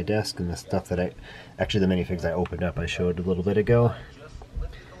stuff on my desk, and the stuff that actually the minifigs I opened up I showed a little bit ago.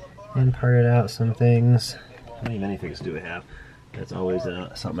 And parted out some things. How many minifigs do we have? That's always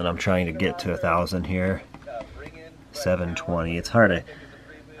something I'm trying to get to 1,000 here. 720. It's hard. I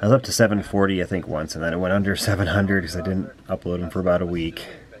was up to 740 I think once, and then it went under 700 because I didn't upload them for about a week.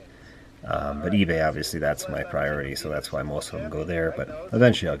 But eBay, obviously, that's my priority, so that's why most of them go there, but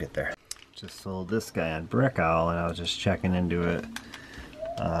eventually I'll get there. Just sold this guy on BrickOwl, and I was just checking into it.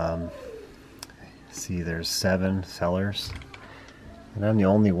 See, there's 7 sellers, and I'm the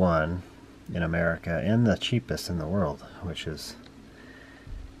only one. in America and the cheapest in the world, which is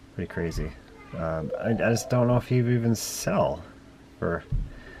pretty crazy. I just don't know if you even sell for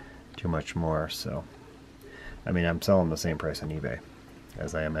too much more. So, I mean, I'm selling the same price on eBay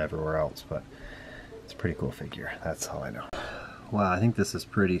as I am everywhere else, but it's a pretty cool figure. That's all I know. Wow, I think this is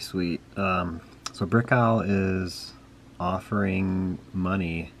pretty sweet. So BrickOwl is offering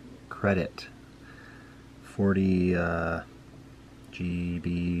money credit, 40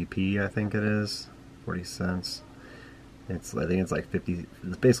 GBP, I think it is, 40 cents. I think it's like 50.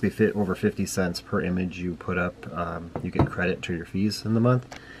 It's basically over 50 cents per image you put up. You get credit to your fees in the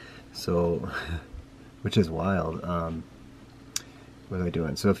month. So, which is wild. What am I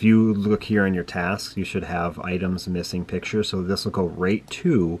doing? So if you look here in your tasks, you should have items missing pictures. So this will go right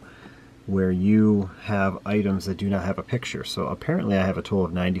to where you have items that do not have a picture. So apparently I have a total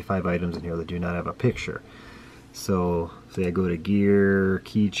of 95 items in here that do not have a picture. So say I go to gear,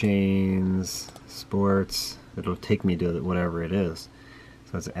 keychains, sports, it'll take me to whatever it is.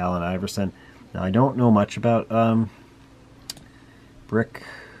 So that's Allen Iverson. Now I don't know much about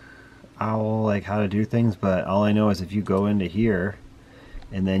BrickOwl, like how to do things, but all I know is if you go into here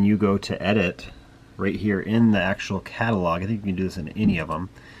and then you go to edit right here in the actual catalog, I think you can do this in any of them,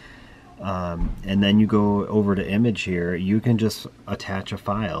 and then you go over to image here, you can just attach a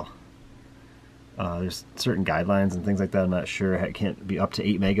file. There's certain guidelines and things like that. I'm not sure. It can't be up to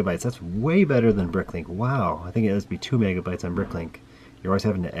 8 megabytes. That's way better than Bricklink. Wow. I think it has to be 2 megabytes on Bricklink. You're always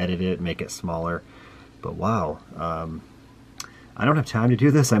having to edit it, make it smaller. But wow. I don't have time to do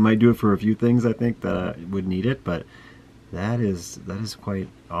this. I might do it for a few things I think that I would need it, but that is quite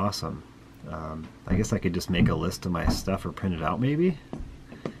awesome. I guess I could just make a list of my stuff or print it out maybe,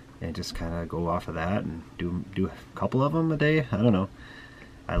 and just kind of go off of that and do a couple of them a day. I don't know.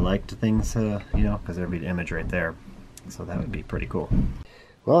 I liked things, you know, because there'd be an image right there. So that would be pretty cool.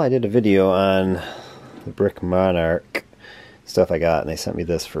 Well, I did a video on the Brick Monarch stuff I got, and they sent me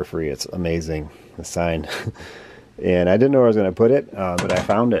this for free. It's amazing, the sign. And I didn't know where I was going to put it, but I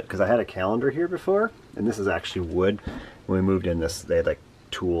found it because I had a calendar here before, and this is actually wood. When we moved in, they had like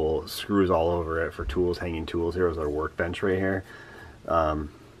tool screws all over it for tools, hanging tools. Here was our workbench right here. So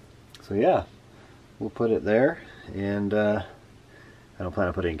yeah, we'll put it there, and I don't plan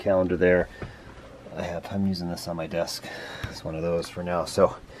on putting a calendar there. I'm using this on my desk. It's one of those for now.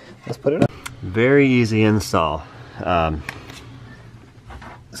 So let's put it up. Very easy install.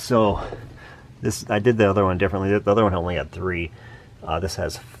 So this, I did the other one differently. The other one only had 3. This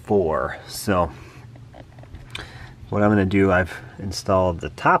has 4. So what I'm going to do, I've installed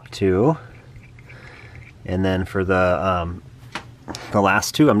the top 2, and then for the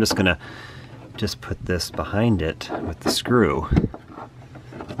last 2, I'm just going to put this behind it with the screw.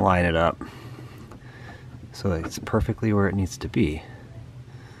 Line it up so it's perfectly where it needs to be. I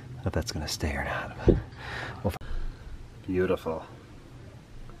don't know if that's going to stay or not. But beautiful.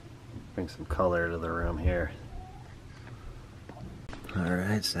 Bring some color to the room here.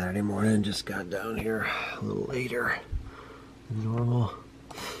 Alright, Saturday morning, just got down here a little later than normal.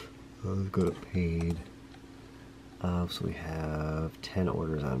 Let's go to paid. So we have 10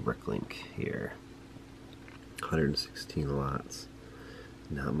 orders on Bricklink here. 116 lots.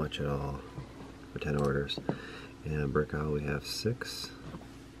 Not much at all for 10 orders. And BrickOwl we have 6,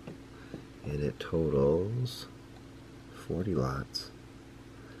 and it totals 40 lots,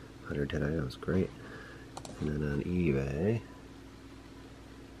 110 items. Great. And then on eBay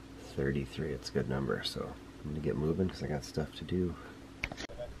 33. It's a good number, so I'm gonna get moving because I got stuff to do.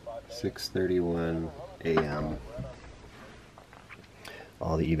 6:31 a.m.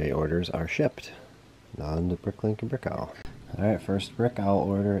 All the eBay orders are shipped on the Bricklink and BrickOwl. Alright, first BrickOwl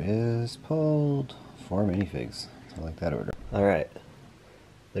order is pulled. 4 minifigs. I like that order. Alright,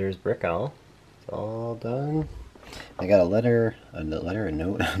 there's BrickOwl. It's all done. I got a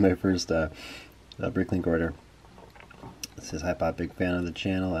note on my first Bricklink order. It says, "Hi Pop, big fan of the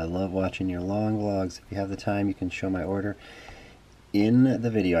channel. I love watching your long vlogs. If you have the time, you can show my order. In the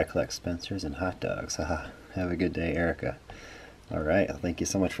video, I collect Spencers and hot dogs. Haha. Have a good day, Erica." Alright, thank you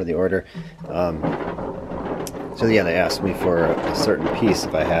so much for the order. So yeah, they asked me for a certain piece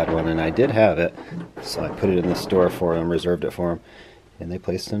if I had one, and I did have it. So I put it in the store for them, reserved it for them, and they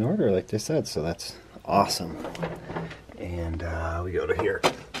placed an order like they said, so that's awesome. And we go to here.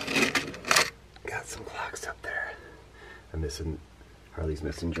 Got some clocks up there. I'm missing, Harley's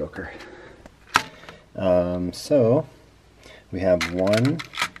missing Joker. So we have one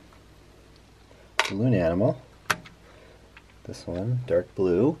balloon animal. This one, dark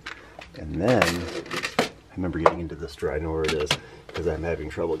blue, and then I remember getting into this drawer. I know where it is because I'm having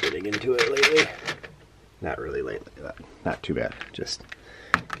trouble getting into it lately. Not really lately, not too bad. Just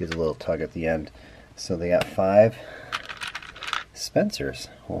gives a little tug at the end. So they got 5 Spencers.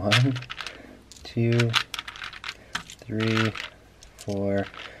 1, 2, 3, 4,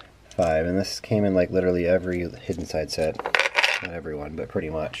 5. And this came in like literally every hidden side set. Not everyone, but pretty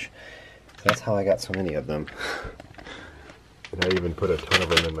much. So that's how I got so many of them. And I even put a ton of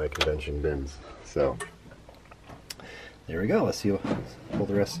them in my convention bins. So there we go. Let's see. Pull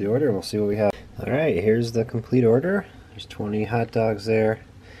the rest of the order and we'll see what we have. Alright, here's the complete order. There's 20 hot dogs there.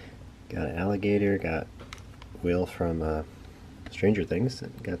 Got an alligator, got Will from Stranger Things,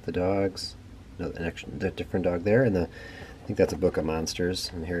 got the dogs, the different dog there, and I think that's a book of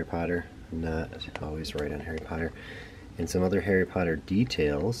monsters in Harry Potter. I'm not always right on Harry Potter. And some other Harry Potter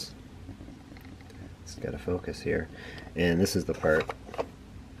details. It's got to focus here. And this is the part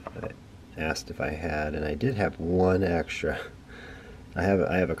that I asked if I had, and I did have one extra. I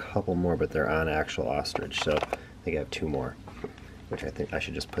have a couple more, but they're on actual ostrich, so I think I have 2 more, which I think I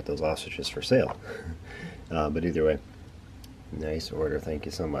should just put those ostriches for sale. But either way, nice order. Thank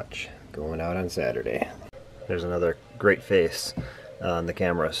you so much. Going out on Saturday. There's another great face on the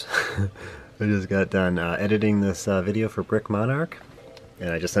cameras. I just got done editing this video for Brick Monarch,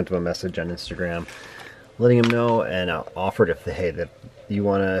 and I just sent him a message on Instagram letting him know, and offered if that you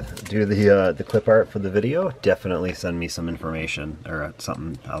want to do the clip art for the video, definitely send me some information or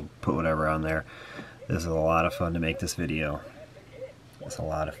something. I'll put whatever on there. This is a lot of fun to make this video. It's a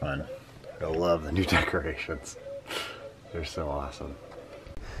lot of fun. I love the new decorations. They're so awesome.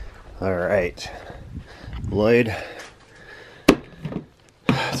 Alright, Lloyd,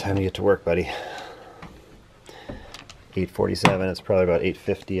 time to get to work, buddy. 8:47, it's probably about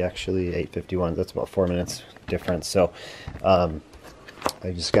 8:50 actually, 8:51, that's about 4 minutes difference. So I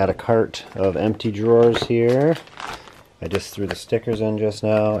just got a cart of empty drawers here. I just threw the stickers in just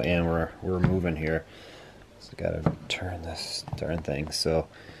now, and we're moving here. So gotta turn this darn thing. So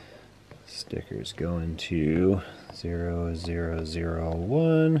stickers go into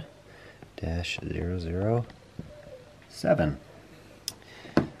 0001-007.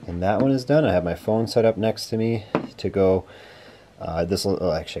 And that one is done. I have my phone set up next to me to go.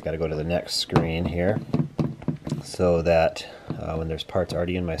 Actually, I got to go to the next screen here, so that when there's parts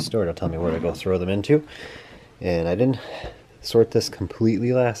already in my store, it'll tell me where to go throw them into. And I didn't sort this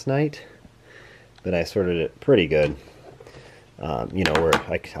completely last night, but I sorted it pretty good. You know, where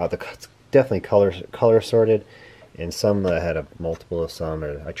definitely color sorted, and some that had a multiple of some,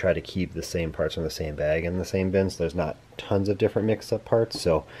 or I try to keep the same parts from the same bag in the same bin, so there's not tons of different mixed up parts.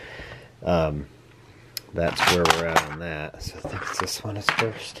 So that's where we're at on that. So I think it's this one is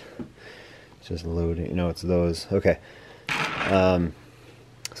first. It's just loading. No, it's those. Okay.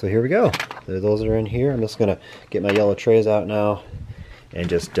 So here we go. Those are in here. I'm just gonna get my yellow trays out now and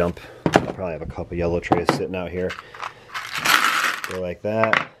just dump. I'll probably have a couple yellow trays sitting out here. Go like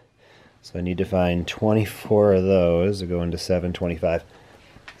that. So I need to find 24 of those to go into 725.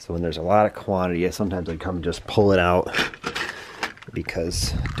 So when there's a lot of quantity, sometimes I come just pull it out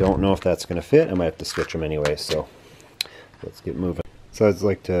because don't know if that's going to fit. I might have to switch them anyway. So let's get moving. So I'd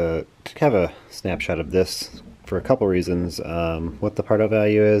like to have a snapshot of this for a couple reasons. What the part out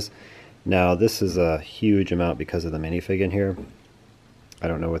value is. Now this is a huge amount because of the minifig in here. I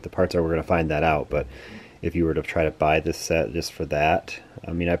don't know what the parts are. We're going to find that out, but if you were to try to buy this set just for that,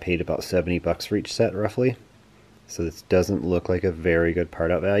 I mean, I paid about $70 for each set roughly. So this doesn't look like a very good part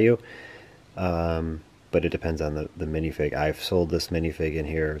out value. But it depends on the minifig. I've sold this minifig in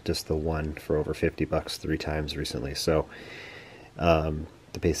here, just the one, for over $50 3 times recently. So to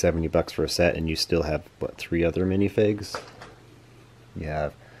pay $70 for a set, and you still have, what, 3 other minifigs? You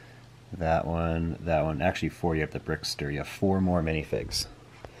have that one, actually 4. You have the Brickster. You have 4 more minifigs.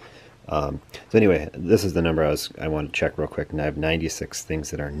 So anyway, this is the number I want to check real quick, and I have 96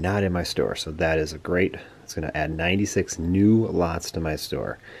 things that are not in my store. So that is a great. It's going to add 96 new lots to my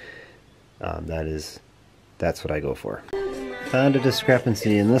store. That's what I go for. Found a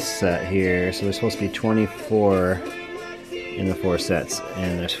discrepancy in this set here. So there's supposed to be 24 in the 4 sets,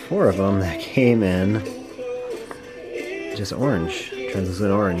 and there's 4 of them that came in just orange,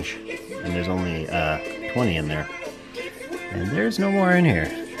 translucent orange, and there's only 20 in there, and there's no more in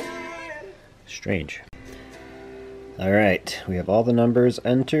here. Strange. Alright, we have all the numbers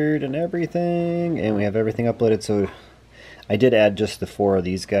entered and everything, and we have everything uploaded. So I did add just the 4 of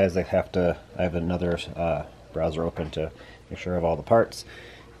these guys. I have another browser open to make sure I have all the parts,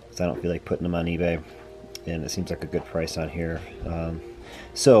 because I don't feel like putting them on eBay, and it seems like a good price on here.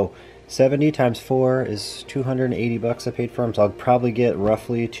 So 70 times 4 is $280 I paid for them, so I'll probably get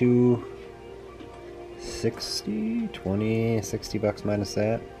roughly $60 minus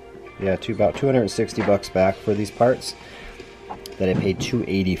that. Yeah, about $260 back for these parts. that I paid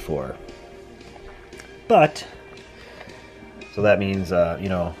 $280 for. But, so that means, you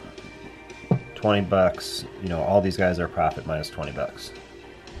know, 20 bucks, you know, all these guys are profit minus 20 bucks.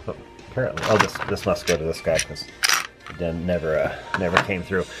 But apparently, oh, this must go to this guy because it then never came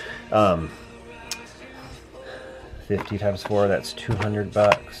through. 50 times 4, that's 200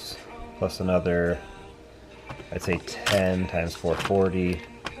 bucks, plus another, I'd say 10 times 4, 40,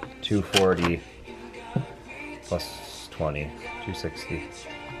 240, plus 20, 260.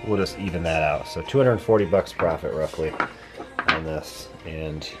 We'll just even that out. So 240 bucks profit roughly on this.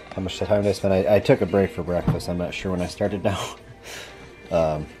 And how much time did I spend? I took a break for breakfast. I'm not sure when I started now.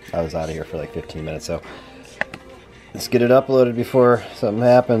 I was out of here for like 15 minutes. So let's get it uploaded before something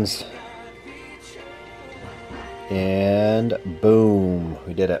happens. And boom,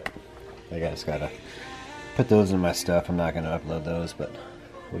 we did it. I just gotta put those in my stuff. I'm not gonna upload those, but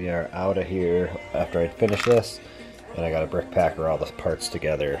we are out of here after I finish this. And I got a brick packer all the parts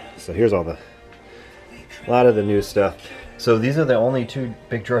together. So here's all a lot of the new stuff. So these are the only 2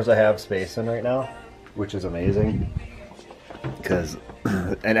 big drawers I have space in right now, which is amazing. Because,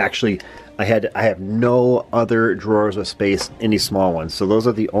 and actually, I have no other drawers with space, any small ones. So those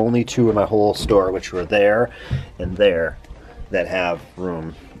are the only 2 in my whole store, which were there and there, that have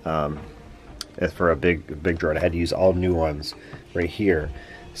room for a big drawer. I had to use all new ones right here.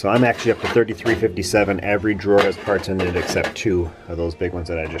 So I'm actually up to 3357. Every drawer has parts in it except 2 of those big ones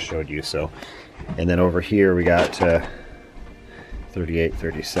that I just showed you. So, and then over here we got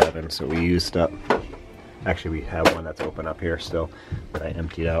 3837. So we used up. Actually, we have one that's open up here still that I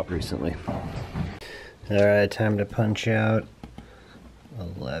emptied out recently. All right, time to punch out.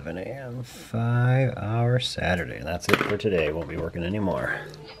 11 a.m. 5-hour Saturday. That's it for today. Won't be working anymore.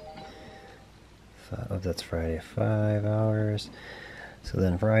 Oh, that's Friday. 5 hours. So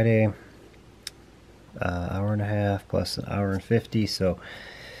then Friday, hour and a half plus an hour and 50, so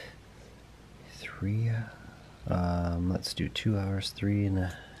 3, let's do 2 hours,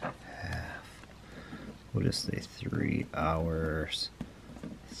 3.5. We'll just say 3 hours,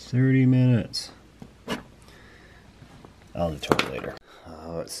 30 minutes. I'll do total later.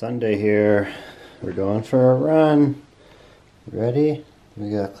 It's Sunday here. We're going for a run. Ready? We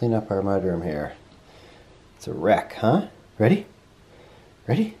gotta clean up our mudroom here. It's a wreck, huh? Ready?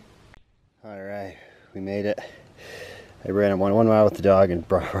 Ready? Alright, we made it. I ran one mile with the dog and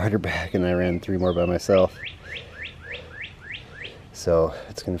brought her back, and I ran 3 more by myself. So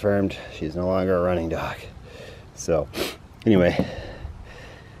it's confirmed she's no longer a running dog. So anyway,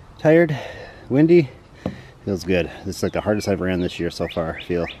 tired, windy, feels good. This is like the hardest I've ran this year so far. I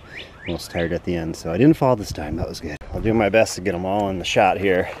feel almost tired at the end. So I didn't fall this time, that was good. I'll do my best to get them all in the shot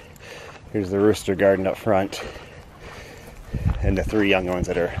here. Here's the rooster garden up front. And the 3 young ones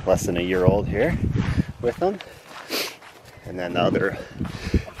that are less than a year old here with them. And then the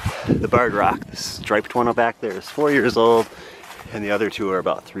barred rock, the striped one back there is 4 years old, and the other 2 are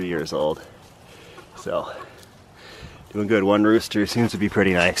about 3 years old. So, doing good. One rooster seems to be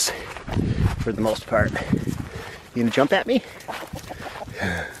pretty nice for the most part. You gonna jump at me?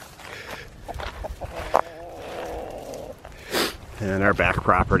 And then our back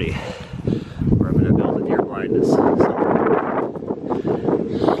property, where I'm gonna build a deer blindness.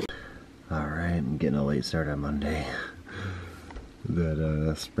 Alright, I'm getting a late start on Monday.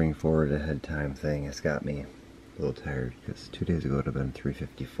 That spring forward ahead time thing has got me a little tired because 2 days ago it would have been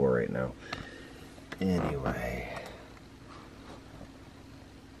 3:54 right now. Anyway,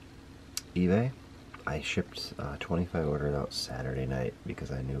 eBay. I shipped 25 orders out Saturday night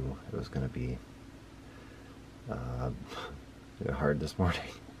because I knew it was going to be hard this morning.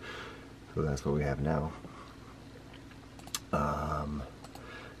 So that's what we have now.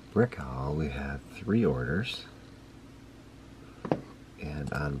 BrickOwl, we have 3 orders. And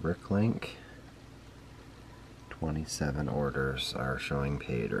on Bricklink, 27 orders are showing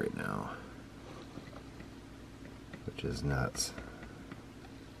paid right now, which is nuts.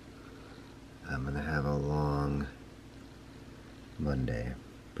 I'm gonna have a long Monday,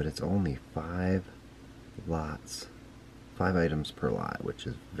 but it's only 5 lots, 5 items per lot, which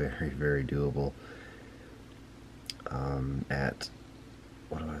is very, very doable. At,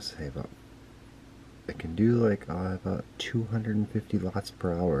 what do I say, about, I can do like about 250 lots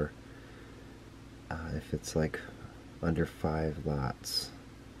per hour if it's like under 5 lots,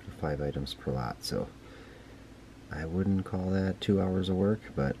 5 items per lot. So I wouldn't call that 2 hours of work,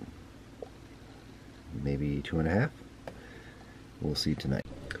 but maybe 2.5. We'll see tonight.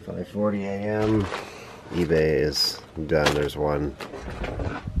 5:40 a.m. eBay is done. There's one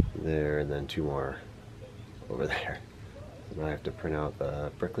there and then 2 more over there. Now I have to print out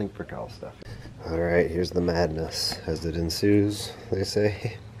the Bricklink BrickOwl stuff. Alright, here's the madness as it ensues, they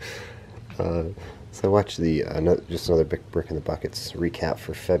say. So I watched the just another Brick in the Buckets recap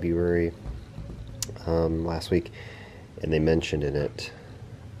for February last week, and they mentioned in it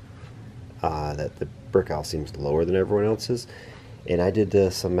that the BrickOwl seems lower than everyone else's. And I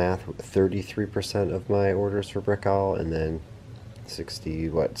did some math. 33% of my orders for BrickOwl, and then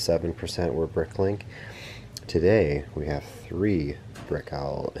 7% were Bricklink. Today we have 3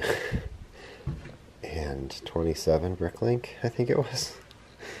 BrickOwl and 27 Bricklink, I think it was.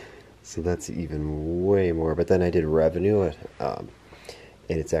 So that's even way more. But then I did revenue, and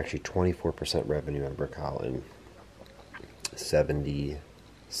it's actually 24% revenue on BrickOwl and 76%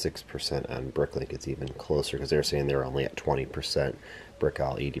 on Bricklink. It's even closer because they're saying they're only at 20%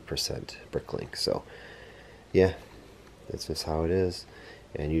 BrickOwl, 80% Bricklink. So yeah, that's just how it is.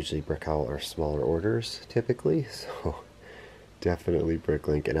 And usually BrickOwl are smaller orders typically, so definitely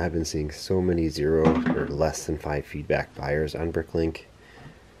Bricklink. And I've been seeing so many 0 or less than 5 feedback buyers on Bricklink.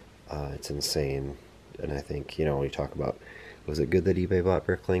 It's insane. And I think, you know, when you talk about, was it good that eBay bought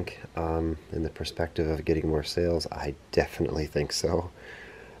Bricklink in the perspective of getting more sales? I definitely think so.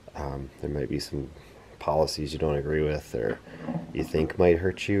 There might be some policies you don't agree with or you think might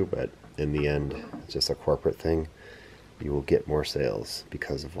hurt you, but in the end, it's just a corporate thing. You will get more sales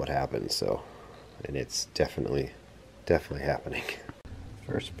because of what happens. So, and it's definitely happening.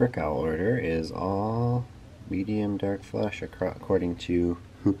 First BrickOwl order is all medium dark flesh according to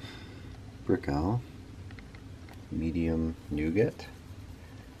BrickOwl. Medium nougat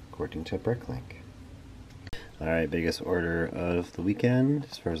according to Bricklink. Alright, biggest order of the weekend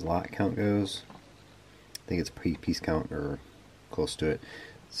as far as lot count goes. I think it's piece count or close to it.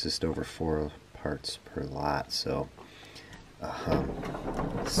 It's just over 4 parts per lot, so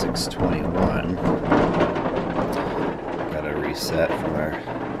 621. Got a reset from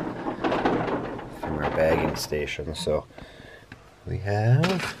our bagging station, so we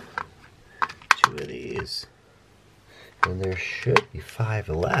have 2 of these, and there should be 5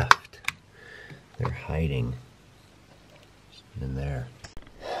 left. They're hiding in there.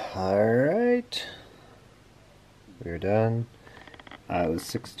 Alright, we're done. It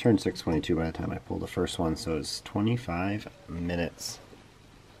was turned 6:22 by the time I pulled the first one, so it's 25 minutes.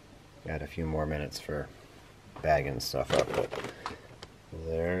 Got a few more minutes for bagging stuff up, but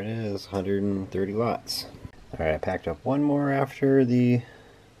there it is, 130 lots. Alright, I packed up one more after the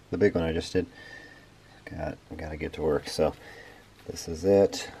big one I just did. Gotta get to work, so this is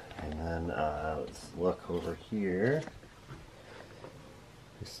it. And then let's look over here.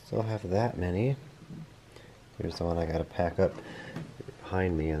 We still have that many. Here's the one I gotta pack up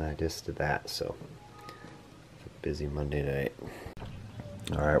behind me, and I just did that, so it's a busy Monday night.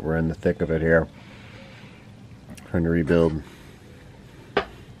 Alright, we're in the thick of it here. Trying to rebuild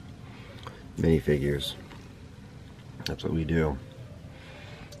minifigures. That's what we do.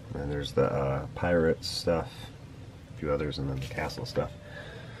 And there's the pirate stuff, a few others, and then the castle stuff.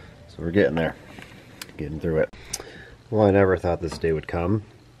 So we're getting there, getting through it. Well, I never thought this day would come.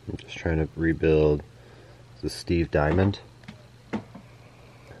 I'm just trying to rebuild the Steve Diamond.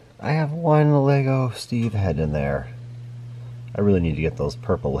 I have one Lego Steve head in there. I really need to get those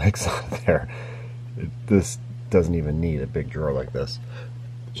purple legs out of there. This doesn't even need a big drawer like this.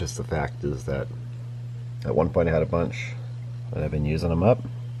 Just the fact is that at one point I had a bunch, and I've been using them up.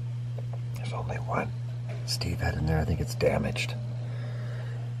 There's only one Steve head in there. I think it's damaged.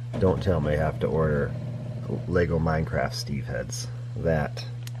 Don't tell me I have to order Lego Minecraft Steve heads. That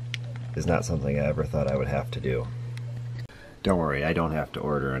is not something I ever thought I would have to do. Don't worry, I don't have to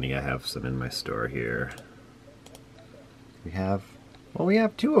order any. I have some in my store here. We have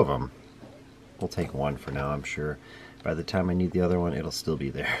 2 of them. We'll take one for now. I'm sure by the time I need the other one, it'll still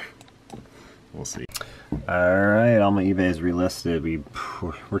be there. We'll see. Alright, all my eBay is relisted.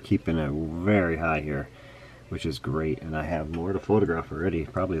 We're keeping it very high here, which is great, and I have more to photograph already,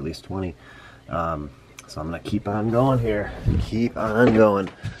 probably at least 20. So I'm gonna keep on going here. Keep on going.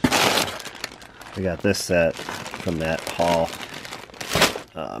 We got this set from that haul.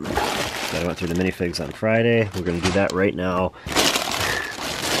 I went through the minifigs on Friday. We're gonna do that right now.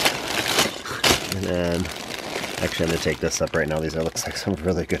 And then, actually, I'm gonna take this up right now. These looks like some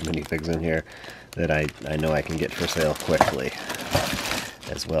really good minifigs in here that I know I can get for sale quickly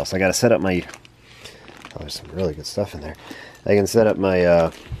as well. So I gotta set up my. Oh, there's some really good stuff in there. I can set up my.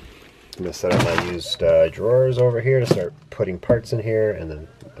 I'm gonna set up my used drawers over here to start putting parts in here, and then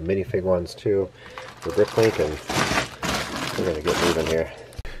minifig ones too for Bricklink, and we're gonna get moving here.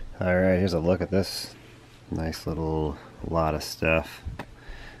 Alright, here's a look at this nice little lot of stuff.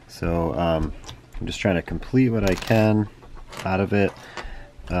 So I'm just trying to complete what I can out of it.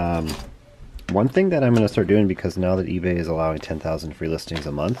 One thing that I'm going to start doing, because now that eBay is allowing 10,000 free listings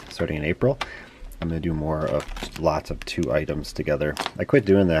a month starting in April, I'm going to do more of lots of 2 items together. I quit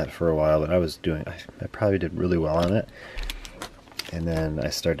doing that for a while, but I probably did really well on it. And then I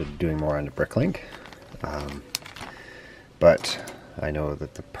started doing more on the Bricklink. But I know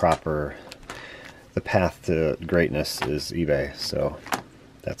that the path to greatness is eBay, so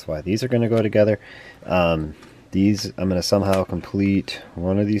that's why these are going to go together. These, I'm going to somehow complete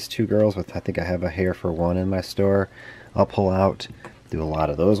one of these 2 girls with, I think I have a hair for one in my store. I'll pull out, do a lot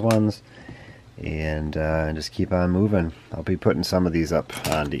of those ones, and just keep on moving. I'll be putting some of these up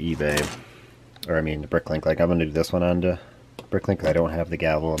onto eBay, or I mean the Bricklink. Like I'm going to do this one onto Bricklink. I don't have the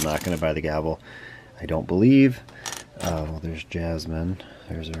gavel. I'm not going to buy the gavel, I don't believe. Well, there's Jasmine.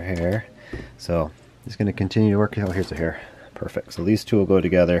 There's her hair. So just going to continue to work. Oh, here's her hair. Perfect. So these 2 will go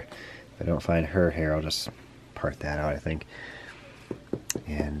together. If I don't find her hair, I'll just part that out, I think.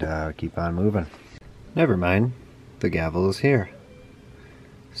 And keep on moving. Never mind. The gavel is here.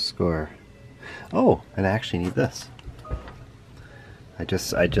 Score. Oh, and I actually need this. I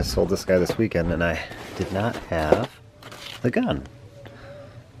just sold this guy this weekend, and I did not have the gun.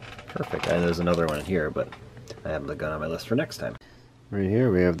 Perfect. And there's another one here, but I have the gun on my list for next time. Right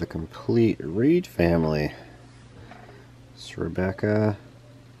here we have the complete Reed family. It's Rebecca,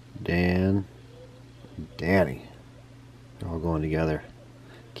 Dan, Danny. They're all going together.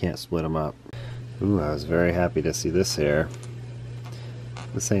 Can't split them up. Ooh, I was very happy to see this hair.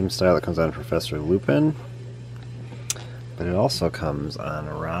 The same style that comes on Professor Lupin, but it also comes on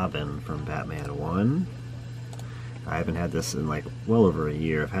Robin from Batman 1. I haven't had this in like well over a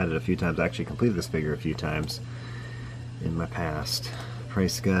year. I've had it a few times. I actually completed this figure a few times in my past.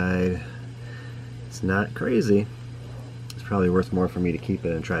 Price guide. It's not crazy. It's probably worth more for me to keep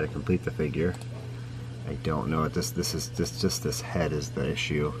it and try to complete the figure. I don't know what this is. Just this head is the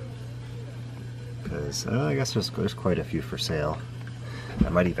issue. Because I guess there's quite a few for sale. I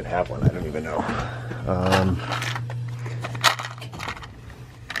might even have one. I don't even know.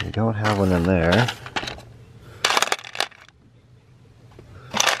 I don't have one in there.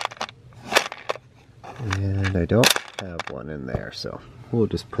 And I don't have one in there, so we'll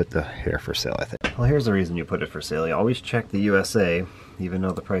just put the hair for sale, I think. Well, here's the reason you put it for sale. You always check the USA, even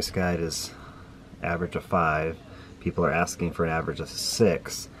though the price guide is average of 5. People are asking for an average of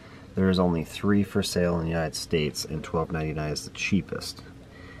 6. There's only 3 for sale in the United States, and $12.99 is the cheapest.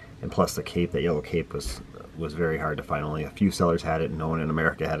 And plus the cape, that yellow cape was very hard to find. Only a few sellers had it, and no one in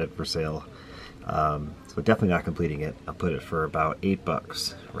America had it for sale. So definitely not completing it. I'll put it for about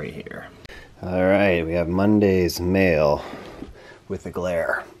 $8 right here. Alright, we have Monday's mail with the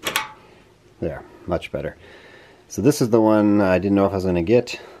glare. There, much better. So this is the one I didn't know if I was going to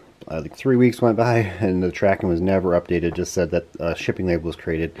get. Like 3 weeks went by and the tracking was never updated. Just said that a shipping label was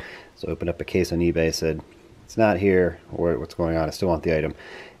created. So I opened up a case on eBay, said it's not here, or what's going on, I still want the item.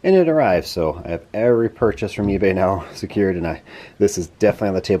 And it arrived, so I have every purchase from eBay now secured, and this is definitely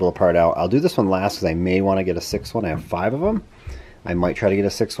on the table to part out. I'll do this one last because I may want to get a 6th one. I have 5 of them. I might try to get a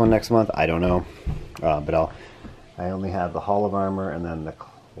 6th one next month. I don't know, but I only have the Hall of Armor and then the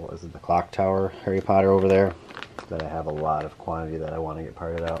Clock Tower Harry Potter over there that I have a lot of quantity that I want to get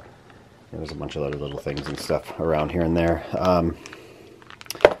parted out. And there's a bunch of other little things and stuff around here and there.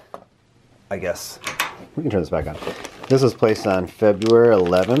 I guess we can turn this back on. This was placed on February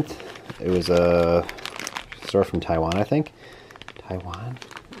 11th. It was a store from Taiwan, I think. Taiwan?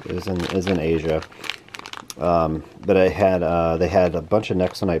 It was in Asia. But they had a bunch of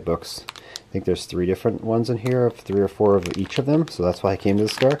Nexonite books. I think there's 3 different ones in here, of 3 or 4 of each of them. So that's why I came to the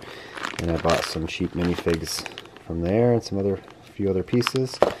store. And I bought some cheap minifigs from there and a few other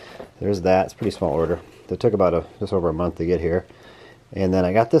pieces. There's that. It's a pretty small order. It took about just over a month to get here. And then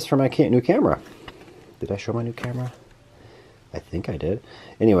I got this for my new camera. Did I show my new camera? I think I did.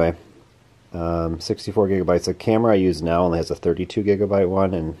 Anyway, 64 gigabytes. The camera I use now only has a 32 gigabyte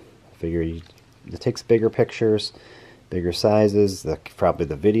one, and I figured it takes bigger pictures, bigger sizes. Probably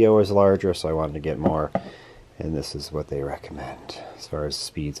the video is larger, so I wanted to get more. And this is what they recommend as far as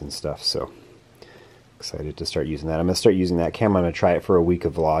speeds and stuff. So excited to start using that. I'm going to start using that camera. I'm going to try it for a week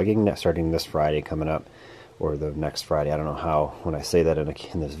of vlogging, starting this Friday coming up, or the next Friday. I don't know how, when I say that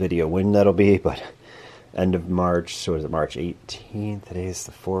in this video, when that'll be, but end of March. So is it March 18th? Today is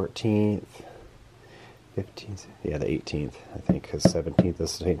the 14th. 15th? Yeah, the 18th, I think, because 17th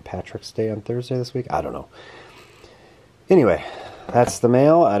is St. Patrick's Day on Thursday this week. I don't know. Anyway, that's the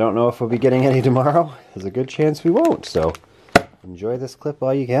mail. I don't know if we'll be getting any tomorrow. There's a good chance we won't, so enjoy this clip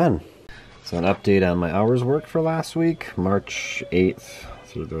while you can. So an update on my hours worked for last week, March 8th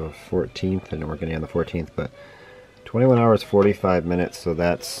through the 14th. I didn't work any on the 14th, but 21 hours, 45 minutes, so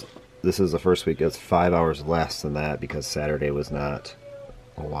that's this is the first week it's 5 hours less than that because Saturday was not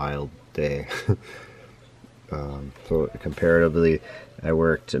a wild day. So comparatively, I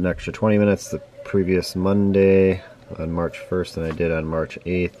worked an extra 20 minutes the previous Monday on March 1st than I did on March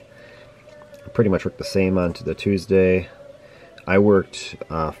 8th. I pretty much worked the same on to the Tuesday. I worked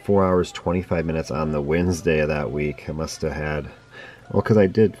 4 hours 25 minutes on the Wednesday of that week. I must have had, well, because I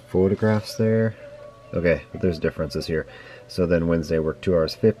did photographs there. Okay, but there's differences here. So then Wednesday I worked 2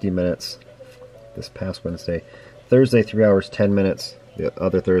 hours 50 minutes this past Wednesday. Thursday 3 hours 10 minutes. The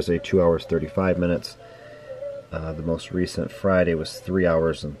other Thursday 2 hours 35 minutes. The most recent Friday was 3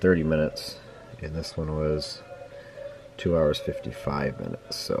 hours and 30 minutes, and this one was 2 hours 55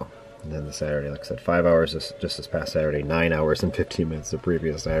 minutes. So, and then the Saturday, like I said, 5 hours just this past Saturday, 9 hours and 15 minutes the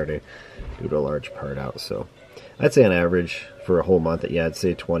previous Saturday, due to a large part out. So, I'd say on average for a whole month, yeah, I'd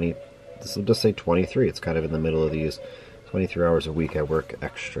say 20. This will just say 23. It's kind of in the middle of these. 23 hours a week I work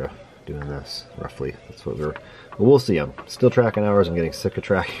extra doing this, roughly. That's what we're. But we'll see. I'm still tracking hours. I'm getting sick of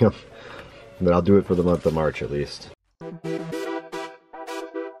tracking them. But I'll do it for the month of March at least.